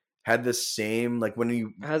movie, had the same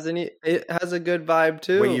it has a good vibe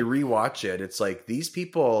too. When you rewatch it, it's like these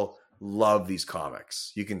people love these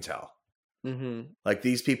comics. You can tell.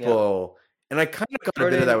 These people, And I kind of got a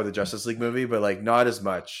bit of that with the Justice League movie, but like not as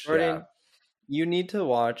much. Jordan, you need to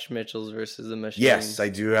watch Mitchell's versus the Machines. Yes, I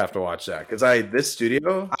do have to watch that because this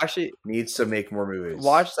studio actually needs to make more movies.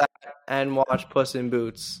 Watch that and watch Puss in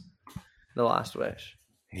Boots, The Last Wish.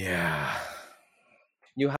 Yeah,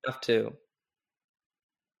 you have to.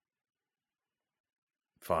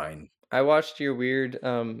 Fine. I watched your weird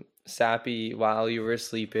sappy while you were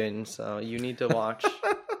sleeping, so you need to watch.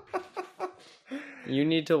 You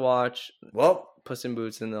need to watch. Well, Puss in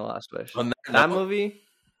Boots and The Last Wish. On that movie.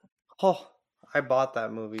 Oh, I bought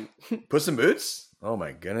that movie. Puss in Boots? Oh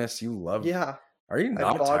my goodness, you love. Yeah. Are you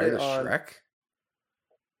not tired of Shrek?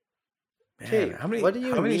 Man, what do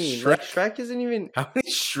you mean? Shrek? Like Shrek isn't even. How many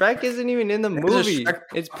Shrek isn't even in the movie?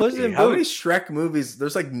 It's Puss in Boots. How many Shrek movies?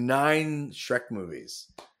 There's like 9 Shrek movies.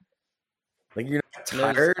 Like you're not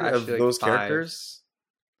tired of like those 5 characters?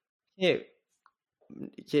 Yeah,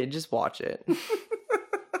 just watch it.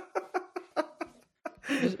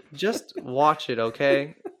 just watch it,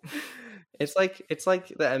 okay? It's like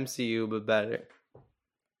the MCU but better.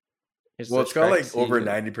 It's got like over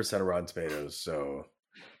 90% of Rotten Tomatoes, so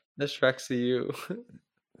the Shrek CU.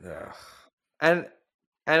 Yeah. And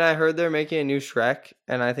I heard they're making a new Shrek,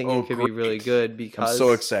 and I think it could be really good because I'm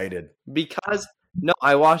so excited. Because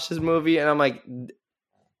I watched this movie and I'm like,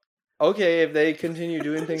 okay, if they continue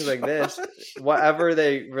doing things like this, whatever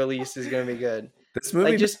they release is gonna be good. This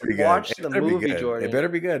movie, like, just watch the movie, Jordan. It better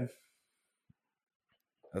be good.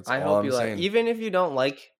 That's I hope you like. Even if you don't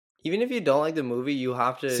like the movie, you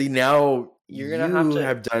have to see now. You're gonna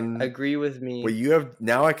have done agree with me. Well, you have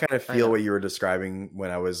now. I kind of feel what you were describing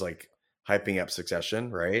when I was like hyping up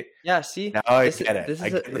Succession, right? Yeah. See, now I get it. I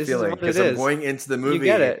get the feeling because I'm going into the movie. You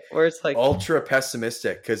get it, where it's like ultra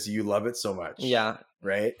pessimistic because you love it so much. Yeah.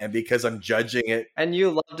 Right, and because I'm judging it, and you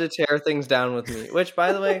love to tear things down with me. Which,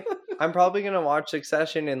 by the way, I'm probably gonna watch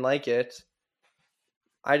Succession and like it.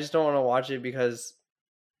 I just don't want to watch it because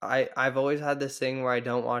I've always had this thing where I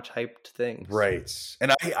don't watch hyped things. Right.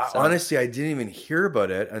 And I honestly, I didn't even hear about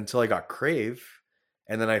it until I got Crave.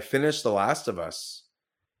 And then I finished The Last of Us.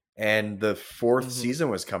 And the 4th season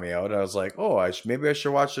was coming out. I was like, oh, maybe I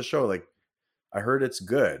should watch the show. Like, I heard it's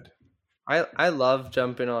good. I love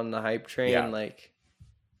jumping on the hype train like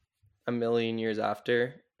a million years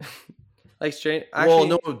after. Like straight. Actually,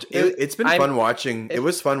 well, no, it's been fun watching. It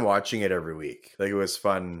was fun watching it every week. Like it was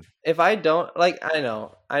fun. If I don't I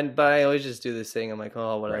know, but I always just do this thing. I'm like,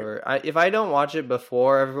 oh, whatever. Right. If I don't watch it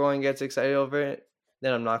before everyone gets excited over it,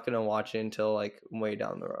 then I'm not gonna watch it until like way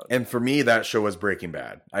down the road. And for me, that show was Breaking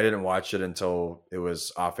Bad. I didn't watch it until it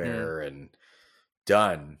was off air and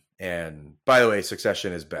done. And by the way,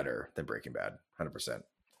 Succession is better than Breaking Bad, 100%.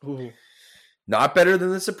 Not better than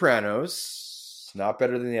The Sopranos. Not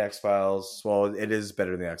better than the X-Files. Well, it is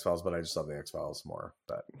better than the X-Files, but I just love the X-Files more.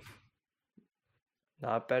 But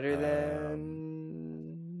not better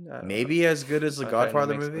than maybe as good as the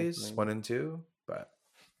Godfather movies 1 and 2. But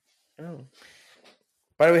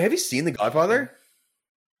by the way, have you seen The Godfather?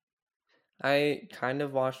 I kind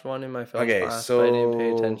of watched one in my film class, but I didn't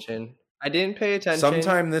pay attention. I didn't pay attention.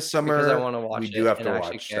 Sometime this summer, because I want to watch we do have to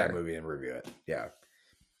watch that movie and review it. Yeah.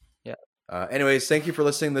 Anyways, thank you for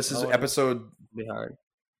listening. This is episode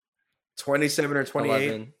 27 or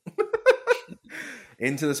 28.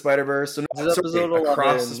 Into the Spider-Verse. So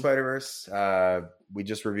Across the Spider-Verse. We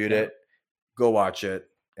just reviewed it. Go watch it.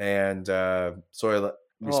 And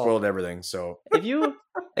we spoiled everything. So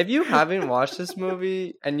if you haven't watched this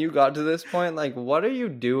movie and you got to this point, like, what are you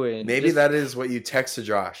doing? Maybe that is what you text to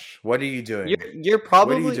Josh. What are you doing? You're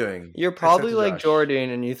probably what are you doing? You're probably like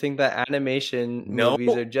Jordan, and you think that animation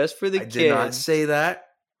movies are just for the kids. I did not say that.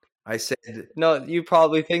 I said no. You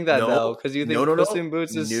probably think that though, because you think Puss in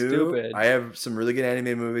Boots is stupid. I have some really good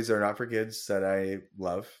animated movies that are not for kids that I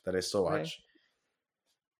love that I still watch.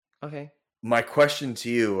 Okay. My question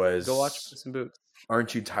to you was: go watch Puss in Boots.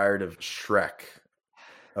 Aren't you tired of Shrek?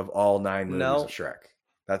 Of all 9 movies of Shrek.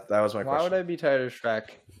 That was my question. Why would I be tired of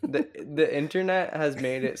Shrek? The internet has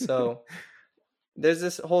made it so there's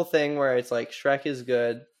this whole thing where it's like Shrek is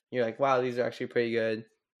good. You're like, wow, these are actually pretty good.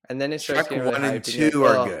 And then it starts Shrek 1 and 2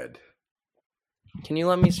 are good. Can you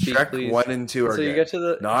let me speak, Shrek please? 1 and 2 are good. So you get to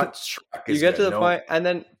the not Shrek. You get to the point, and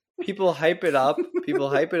then people hype it up. And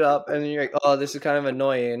then you're like, oh, this is kind of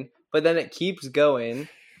annoying. But then it keeps going,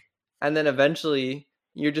 and then eventually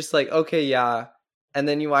you're just like, okay, yeah. And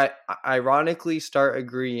then you ironically start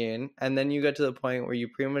agreeing, and then you get to the point where you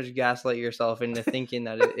pretty much gaslight yourself into thinking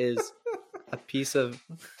that it is a piece of,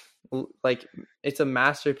 like, it's a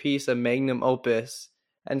masterpiece, a magnum opus.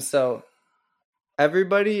 And so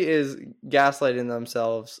everybody is gaslighting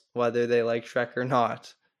themselves whether they like Shrek or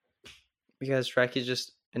not, because Shrek is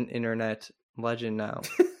just an internet legend now.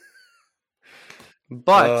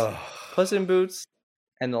 But Puss in Boots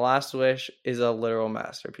and The Last Wish is a literal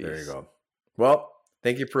masterpiece. There you go. Well,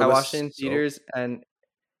 thank you for I watched it in theaters, and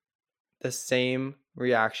the same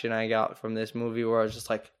reaction I got from this movie where I was just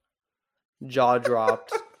like jaw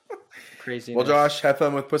dropped. Crazy. Well, Josh, have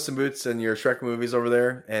fun with Puss in Boots and your Shrek movies over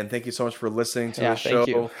there. And thank you so much for listening to the show.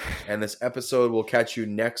 You. And this episode, we'll catch you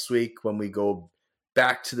next week when we go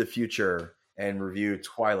back to the future and review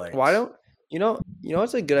Twilight. Why don't you know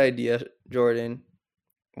what's a good idea, Jordan?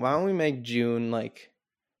 Why don't we make June like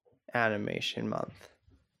animation month?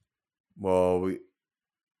 Well,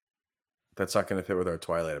 that's not going to fit with our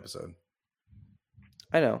Twilight episode.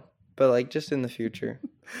 I know, but like just in the future.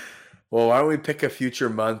 Well, why don't we pick a future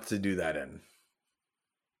month to do that in?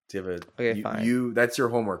 Do you have okay, fine. That's your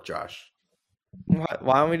homework, Josh.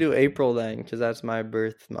 Why don't we do April then? Because that's my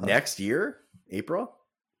birth month. Next year? April?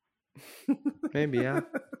 Maybe, yeah.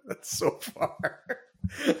 That's so far.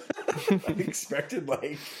 I expected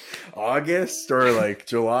like August or like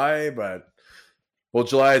July, but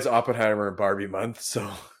July is Oppenheimer and Barbie month,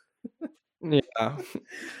 so yeah.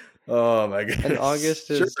 Oh my goodness. And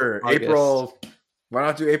August is August. April. Why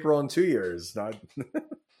not do April in 2 years? Not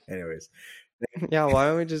anyways. Yeah, why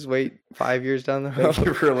don't we just wait 5 years down the road? Thank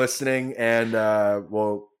you for listening, and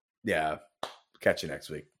catch you next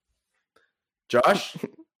week. Josh?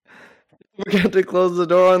 We got to close the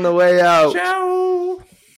door on the way out. Ciao.